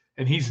 weeks,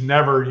 and he's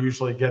never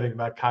usually getting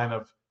that kind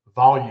of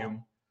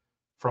volume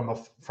from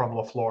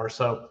LaFleur.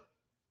 So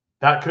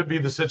that could be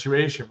the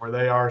situation where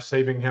they are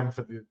saving him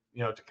for the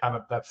to kind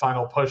of that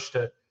final push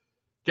to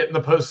get in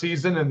the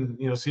postseason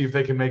and see if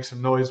they can make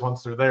some noise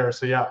once they're there.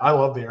 So yeah, I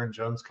love the Aaron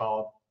Jones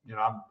call.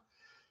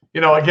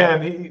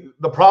 Again,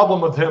 the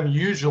problem with him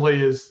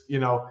usually is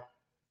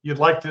you'd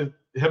like him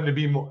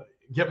to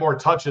get more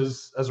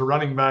touches as a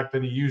running back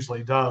than he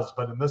usually does,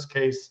 but in this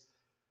case,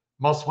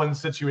 must-win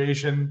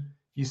situation.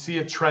 You see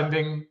it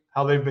trending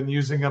how they've been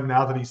using him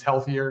now that he's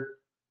healthier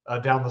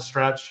down the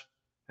stretch,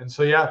 and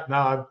so yeah,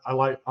 no,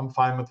 I'm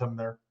fine with him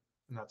there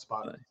in that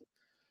spot.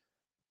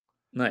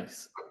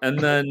 Nice. And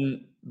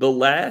then the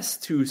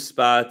last 2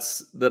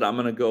 spots that I'm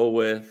going to go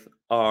with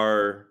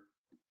are,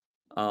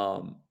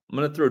 I'm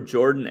going to throw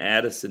Jordan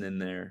Addison in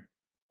there.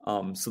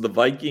 So the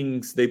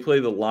Vikings, they play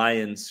the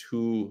Lions,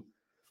 who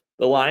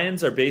the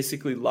Lions are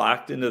basically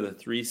locked into the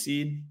 3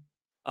 seed.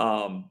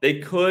 They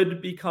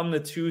could become the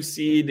 2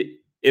 seed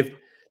if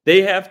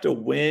they have to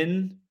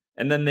win,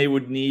 and then they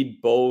would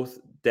need both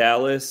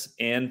Dallas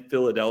and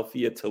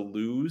Philadelphia to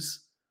lose.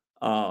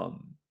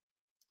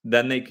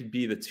 Then they could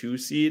be the 2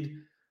 seed.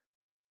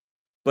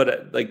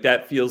 But like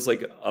that feels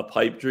like a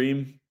pipe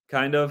dream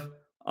kind of.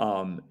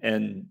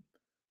 And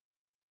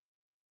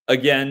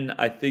again,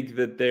 I think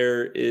that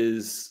there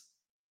is,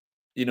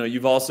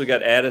 you've also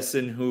got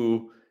Addison,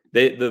 who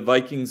the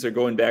Vikings are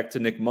going back to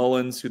Nick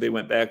Mullins, who they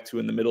went back to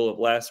in the middle of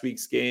last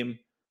week's game.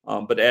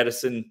 But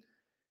Addison,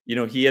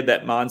 he had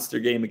that monster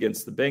game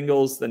against the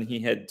Bengals. Then he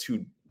had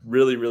 2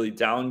 really, really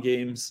down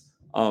games.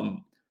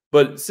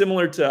 But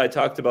similar to, I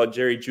talked about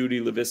Jerry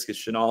Jeudy, Laviska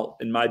Shenault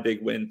in my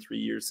big win 3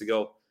 years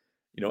ago.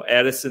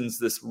 Addison's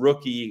this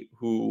rookie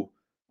who,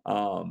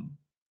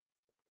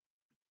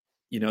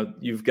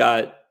 you've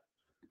got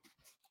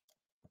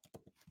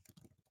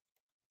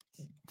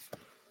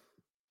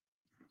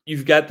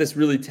this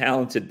really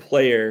talented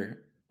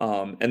player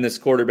and this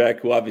quarterback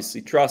who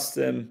obviously trusts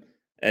him.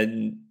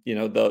 And,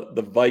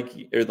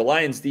 the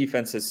Lions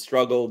defense has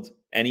struggled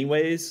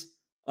anyways.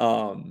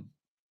 I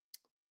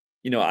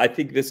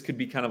think this could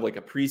be kind of like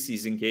a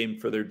preseason game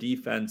for their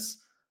defense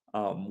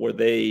where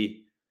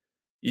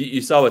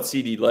you saw what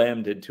CeeDee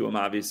Lamb did to him,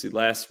 obviously,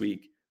 last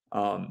week.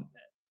 And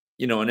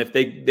if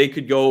they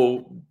could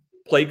go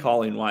play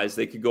calling wise,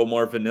 they could go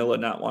more vanilla,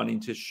 not wanting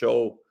to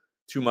show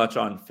too much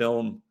on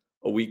film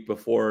a week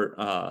before,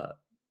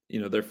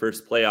 their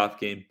first playoff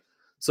game.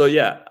 So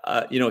yeah,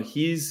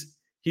 he's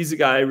a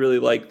guy I really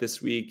like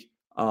this week.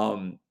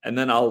 And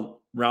then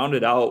I'll round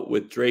it out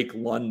with Drake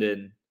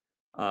London,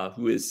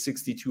 who is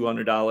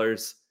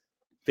 $6,200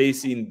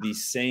 facing the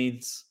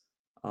Saints.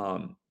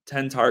 10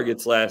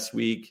 targets last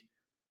week.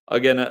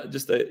 Again,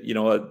 just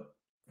a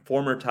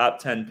former top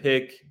 10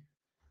 pick,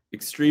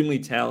 extremely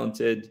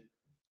talented.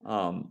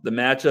 The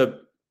matchup,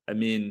 I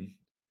mean,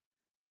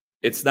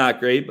 it's not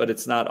great, but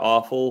it's not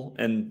awful.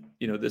 And,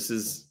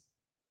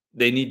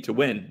 they need to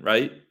win,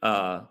 right?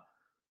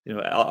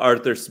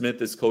 Arthur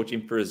Smith is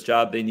coaching for his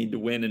job. They need to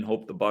win and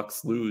hope the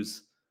Bucs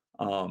lose.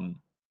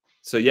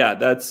 So yeah,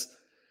 that's,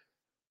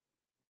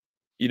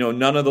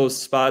 none of those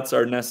spots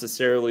are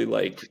necessarily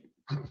like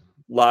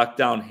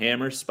lockdown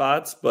hammer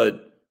spots,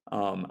 but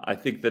I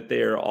think that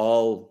they are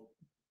all,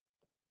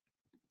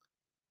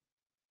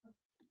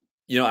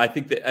 I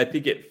think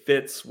it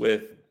fits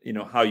with,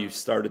 how you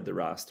started the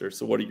roster.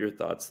 So what are your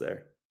thoughts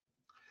there?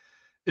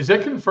 Is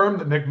it confirmed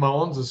that Nick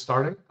Mullins is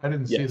starting? I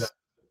didn't see that.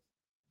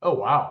 Oh,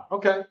 wow.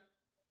 Okay.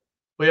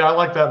 Well, yeah, I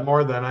like that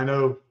more than I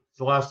know.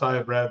 The last I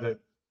had read that,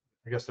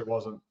 I guess they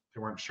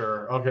weren't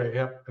sure. Okay.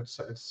 Yep.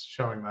 It's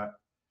showing that.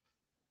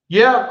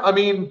 Yeah. I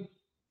mean,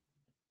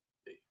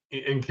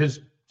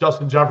 because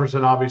Justin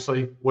Jefferson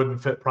obviously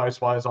wouldn't fit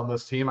price-wise on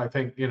this team. I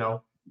think,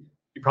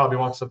 he probably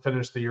wants to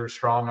finish the year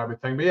strong,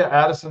 everything. But yeah,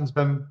 Addison's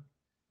been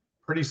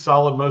pretty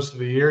solid most of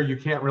the year. You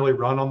can't really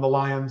run on the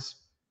Lions.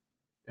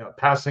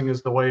 Passing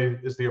is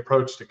the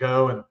approach to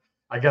go. And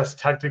I guess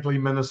technically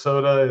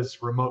Minnesota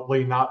is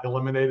remotely not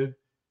eliminated.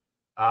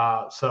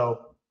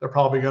 So they're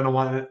probably going to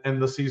want to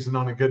end the season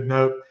on a good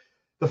note.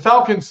 The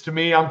Falcons, to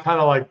me, I'm kind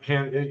of like,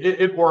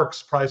 it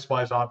works price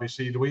wise.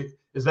 Obviously,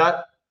 is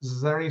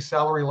there any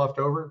salary left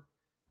over?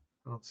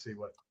 Let's see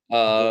what.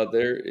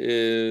 There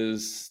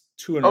is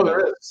 $200. Oh,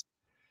 there is.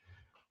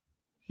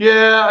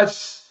 Yeah,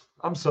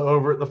 I'm so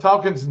over it. The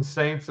Falcons and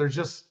Saints, they're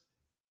just,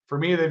 for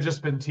me, they've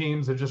just been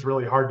teams that are just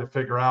really hard to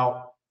figure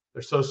out.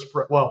 They're so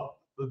spread. Well,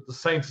 the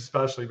Saints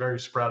especially very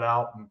spread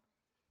out, and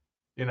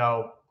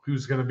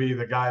who's going to be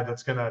the guy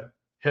that's going to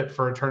hit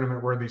for a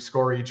tournament-worthy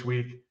score each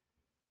week.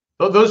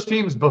 Those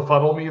teams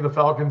befuddle me, the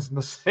Falcons and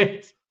the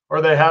Saints,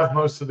 or they have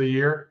most of the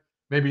year.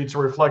 Maybe it's a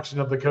reflection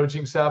of the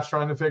coaching staff's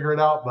trying to figure it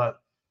out.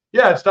 But,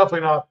 yeah, it's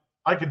definitely not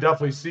 – I could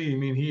definitely see. I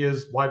mean, he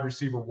is wide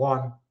receiver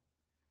 1.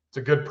 It's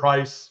a good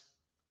price.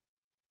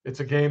 It's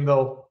a game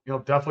they'll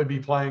definitely be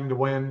playing to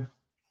win.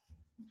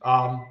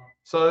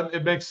 So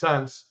it makes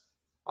sense.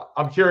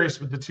 I'm curious,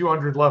 with the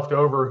 200 left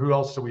over, who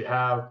else do we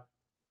have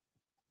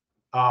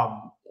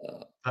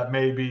that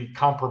may be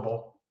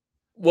comparable?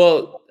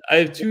 Well, I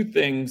have two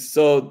things.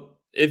 So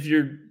if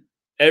you're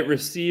at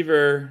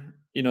receiver,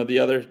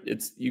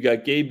 you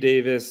got Gabe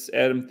Davis,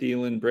 Adam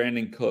Thielen,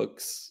 Brandon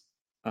Cooks,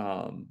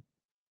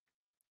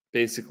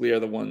 basically are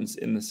the ones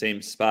in the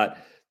same spot.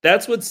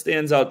 That's what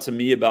stands out to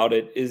me about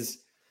it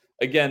is,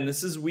 again,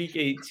 this is week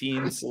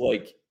 18. So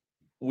like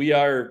we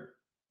are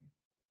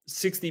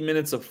 60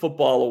 minutes of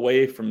football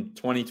away from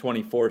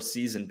 2024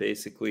 season,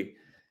 basically.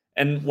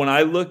 And when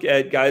I look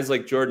at guys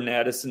like Jordan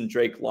Addison,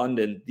 Drake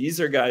London,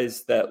 these are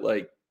guys that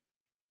like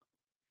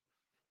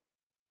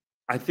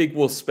I think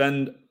will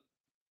spend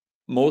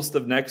most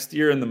of next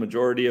year and the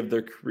majority of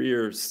their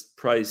careers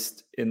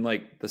priced in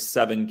like the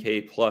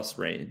 7K plus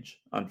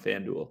range on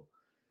FanDuel.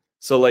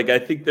 So like I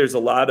think there's a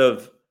lot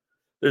of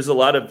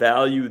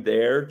value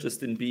there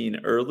just in being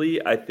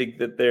early. I think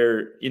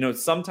that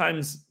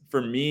sometimes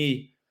for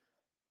me,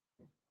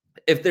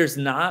 if there's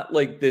not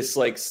like this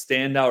like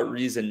standout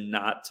reason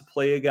not to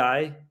play a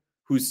guy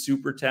who's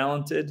super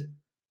talented,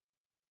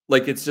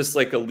 like it's just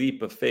like a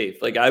leap of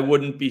faith. Like I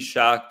wouldn't be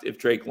shocked if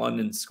Drake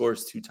London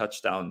scores 2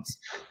 touchdowns.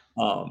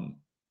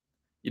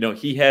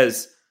 He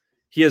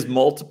has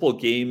multiple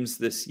games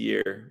this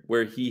year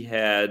where he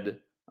had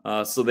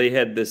so they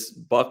had this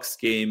Bucks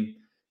game,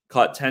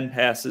 caught 10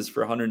 passes for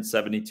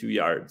 172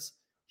 yards.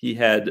 He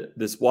had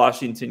this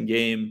Washington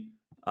game,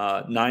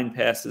 9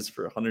 passes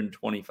for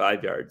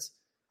 125 yards.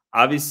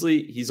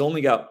 Obviously, he's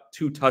only got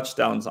 2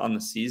 touchdowns on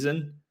the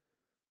season.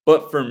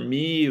 But for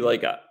me,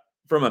 like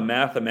from a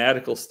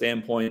mathematical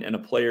standpoint and a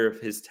player of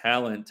his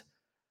talent,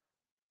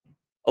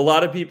 a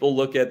lot of people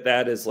look at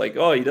that as like,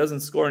 oh, he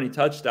doesn't score any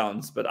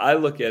touchdowns. But I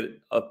look at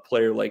a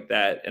player like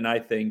that and I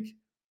think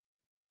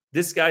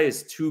this guy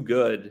is too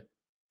good.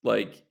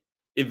 Like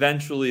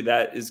eventually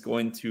that is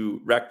going to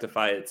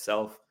rectify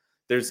itself.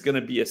 There's going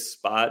to be a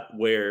spot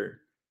where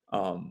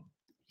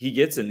he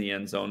gets in the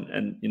end zone.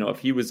 And, if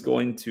he was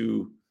going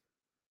to,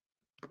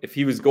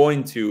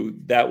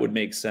 that would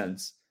make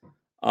sense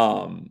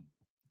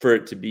for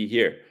it to be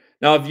here.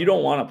 Now, if you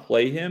don't want to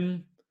play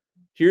him,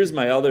 here's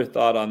my other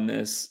thought on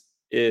this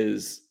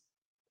is,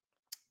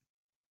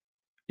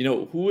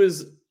 who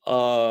is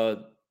a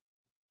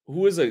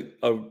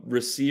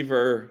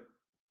receiver?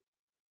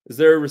 Is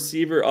there a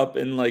receiver up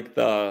in like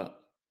the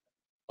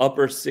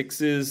upper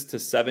 6s to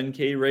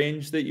 7K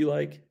range that you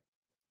like?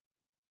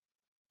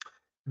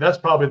 That's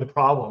probably the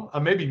problem.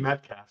 Maybe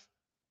Metcalf.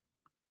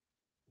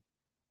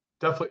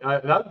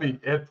 Definitely, that'd be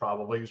it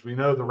probably, because we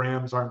know the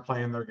Rams aren't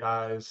playing their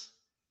guys.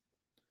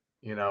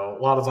 A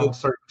lot of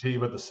uncertainty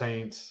with the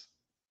Saints.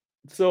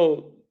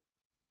 So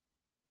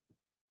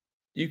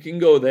you can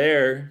go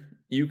there.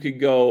 You could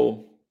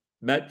go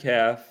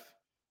Metcalf,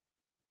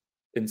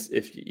 and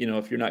if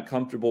you're not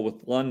comfortable with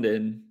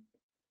London,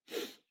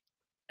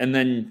 and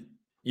then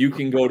you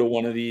can go to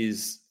one of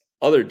these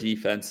other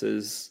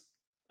defenses.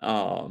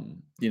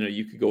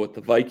 You could go with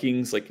the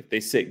Vikings. Like if they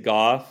sit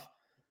Goff.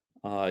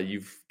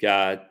 You've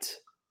got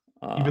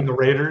even the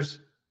Raiders.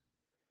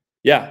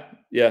 Yeah,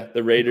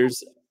 the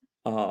Raiders.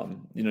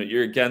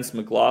 You're against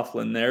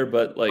McLaughlin there,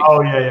 but like,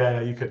 oh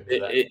yeah, you could do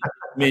that.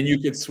 You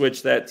could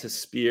switch that to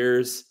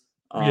Spears.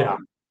 Yeah,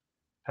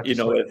 if you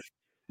could go with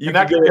the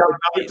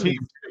Titans,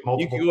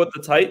 you could go with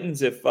the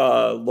Titans if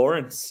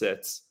Lawrence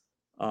sits.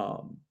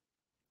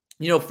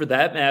 For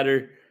that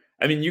matter,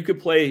 you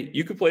could play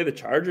the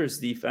Chargers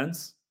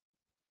defense.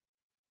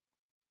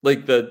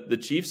 Like the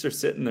Chiefs are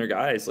sitting their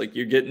guys. Like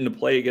you're getting to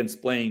play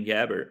against Blaine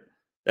Gabbert.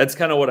 That's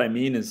kind of what I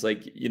mean is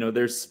like,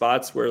 there's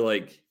spots where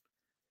like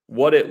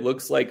what it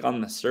looks like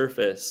on the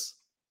surface.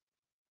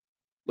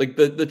 Like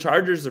the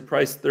Chargers are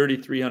priced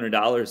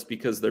 $3,300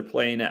 because they're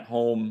playing at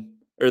home,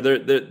 or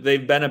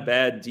they've been a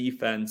bad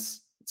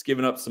defense. It's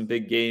given up some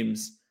big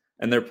games,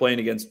 and they're playing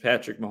against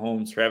Patrick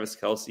Mahomes, Travis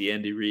Kelce,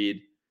 Andy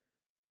Reid,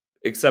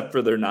 except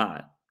for they're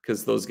not,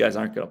 because those guys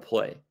aren't going to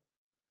play.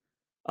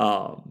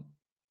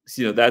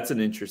 So, that's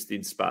an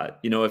interesting spot.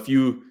 If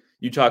you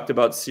talked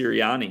about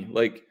Sirianni,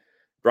 like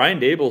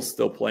Brian Daboll's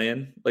still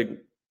playing. Like,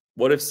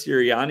 what if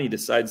Sirianni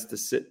decides to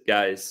sit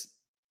guys?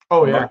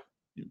 Oh yeah.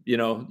 You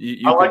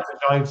I like the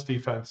Giants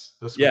defense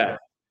this weekend.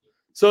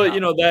 So,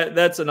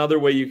 that's another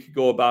way you could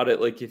go about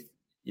it. Like if,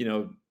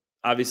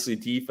 obviously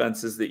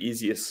defense is the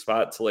easiest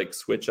spot to like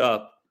switch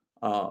up.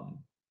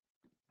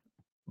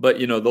 But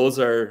those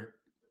are,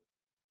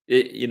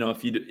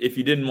 if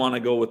you didn't want to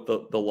go with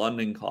the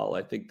London call,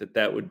 I think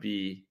that would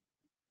be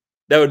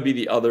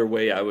the other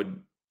way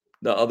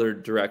the other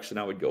direction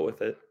I would go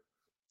with it.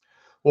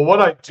 Well,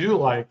 what I do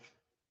like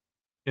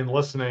in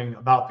listening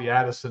about the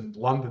Addison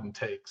London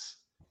takes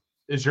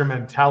is your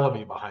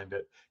mentality behind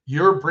it.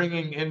 You're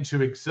bringing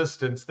into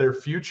existence their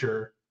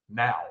future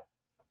now.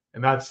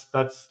 And that's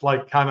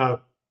like kind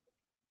of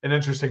an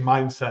interesting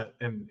mindset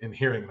in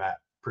hearing that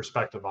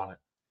perspective on it.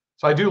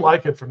 So I do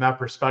like it from that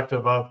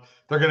perspective of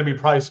they're going to be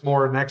priced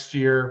more next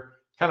year,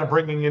 kind of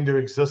bringing into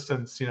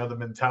existence, the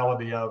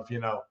mentality of,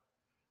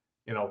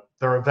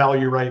 they're a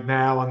value right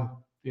now and,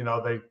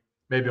 they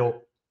maybe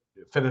will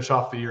finish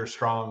off the year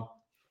strong.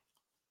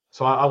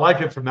 So I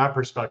like it from that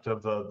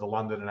perspective, the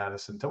London and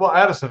Addison. Well,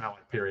 Addison I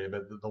like period,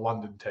 but the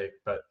London take.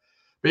 But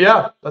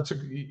yeah, that's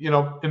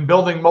in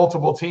building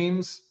multiple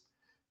teams,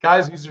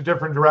 guys, these are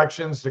different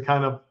directions to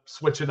kind of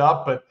switch it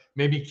up, but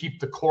maybe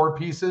keep the core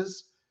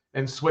pieces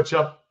and switch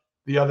up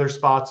the other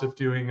spots if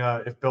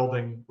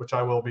building, which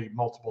I will be,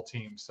 multiple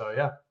teams. So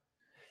yeah.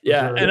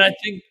 Yeah, and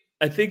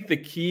I think the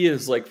key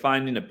is like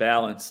finding a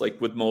balance, like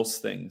with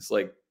most things,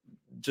 like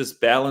just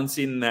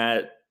balancing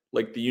that,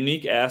 like the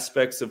unique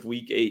aspects of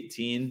week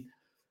 18.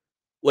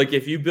 Like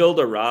if you build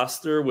a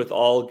roster with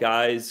all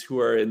guys who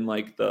are in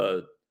like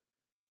the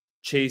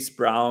Chase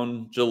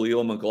Brown,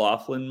 Jaleel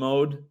McLaughlin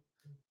mode,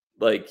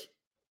 like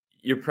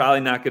you're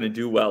probably not going to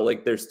do well.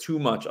 Like there's too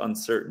much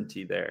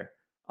uncertainty there.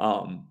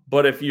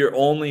 But if you're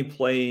only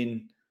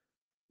playing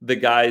the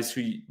guys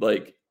who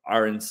like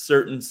are in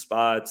certain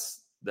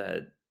spots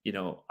that,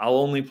 I'll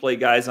only play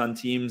guys on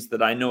teams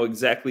that I know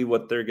exactly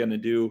what they're going to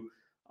do.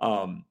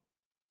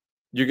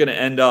 You're going to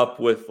end up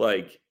with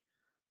like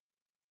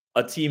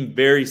a team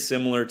very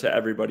similar to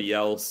everybody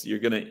else.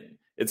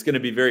 It's going to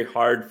be very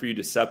hard for you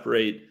to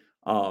separate.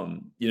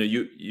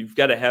 You've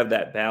got to have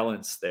that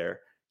balance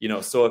there.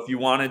 So if you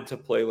wanted to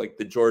play like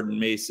the Jordan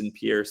Mason,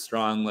 Pierre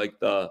Strong, like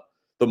the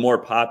more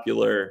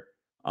popular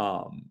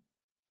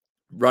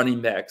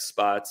running back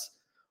spots,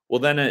 well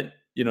then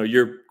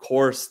your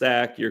core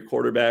stack, your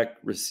quarterback,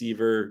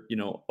 receiver,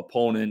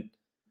 opponent,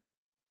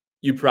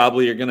 you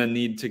probably are going to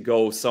need to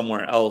go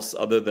somewhere else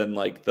other than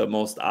like the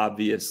most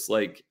obvious,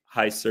 like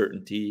high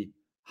certainty,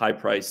 high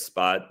price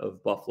spot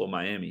of Buffalo,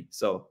 Miami.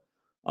 So,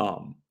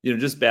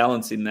 just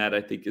balancing that,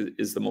 I think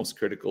is the most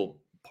critical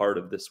part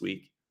of this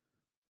week.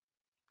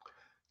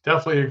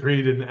 Definitely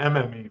agreed in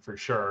MME for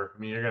sure. I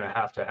mean, you're going to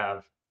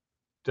have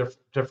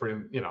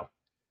different,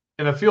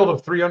 in a field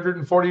of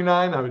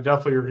 349, I would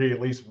definitely agree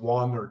at least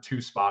one or two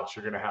spots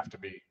you're going to have to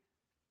be,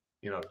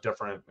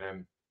 different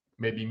and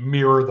maybe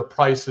mirror the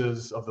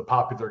prices of the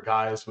popular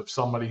guys with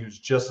somebody who's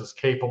just as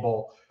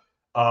capable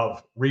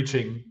of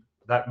reaching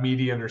that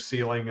median or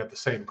ceiling at the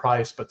same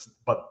price, but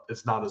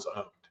it's not as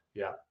owned.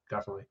 Yeah,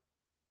 definitely.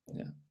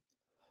 Yeah.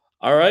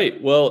 All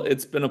right. Well,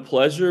 it's been a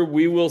pleasure.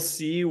 We will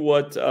see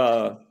what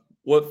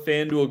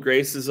FanDuel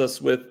graces us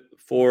with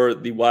for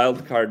the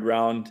wild card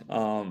round,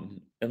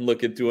 and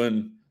look at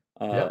doing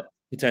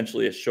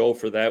potentially a show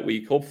for that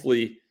week.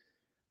 Hopefully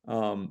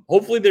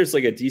there's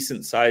like a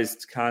decent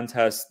sized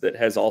contest that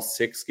has all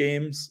 6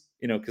 games,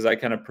 because I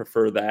kind of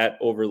prefer that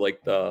over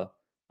like the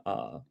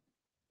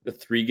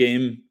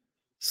 3-game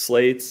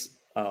slates.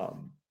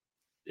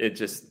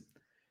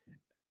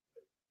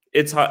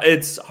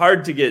 It's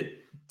hard to get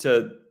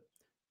to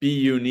be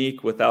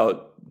unique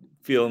without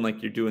feeling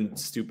like you're doing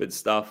stupid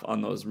stuff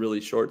on those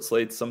really short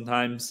slates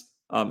sometimes,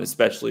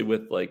 especially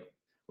with like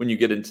when you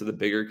get into the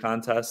bigger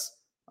contests.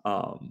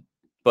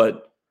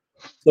 But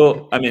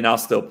so, I mean, I'll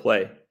still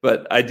play,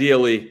 but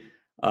ideally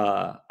they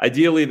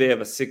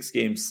have a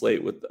 6-game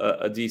slate with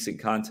a decent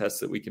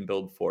contest that we can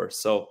build for.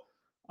 So,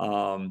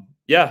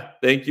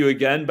 thank you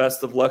again.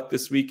 Best of luck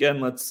this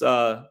weekend.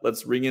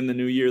 Let's ring in the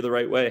new year the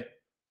right way.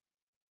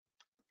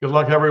 Good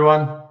luck,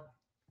 everyone.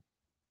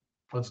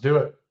 Let's do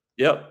it.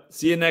 Yep.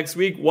 See you next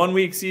week. 1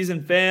 week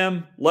season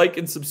fam. Like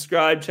and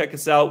subscribe. Check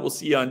us out. We'll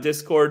see you on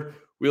Discord.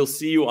 We'll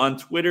see you on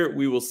Twitter.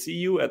 We will see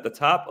you at the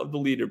top of the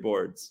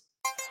leaderboards.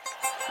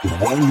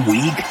 1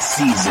 week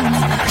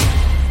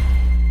season.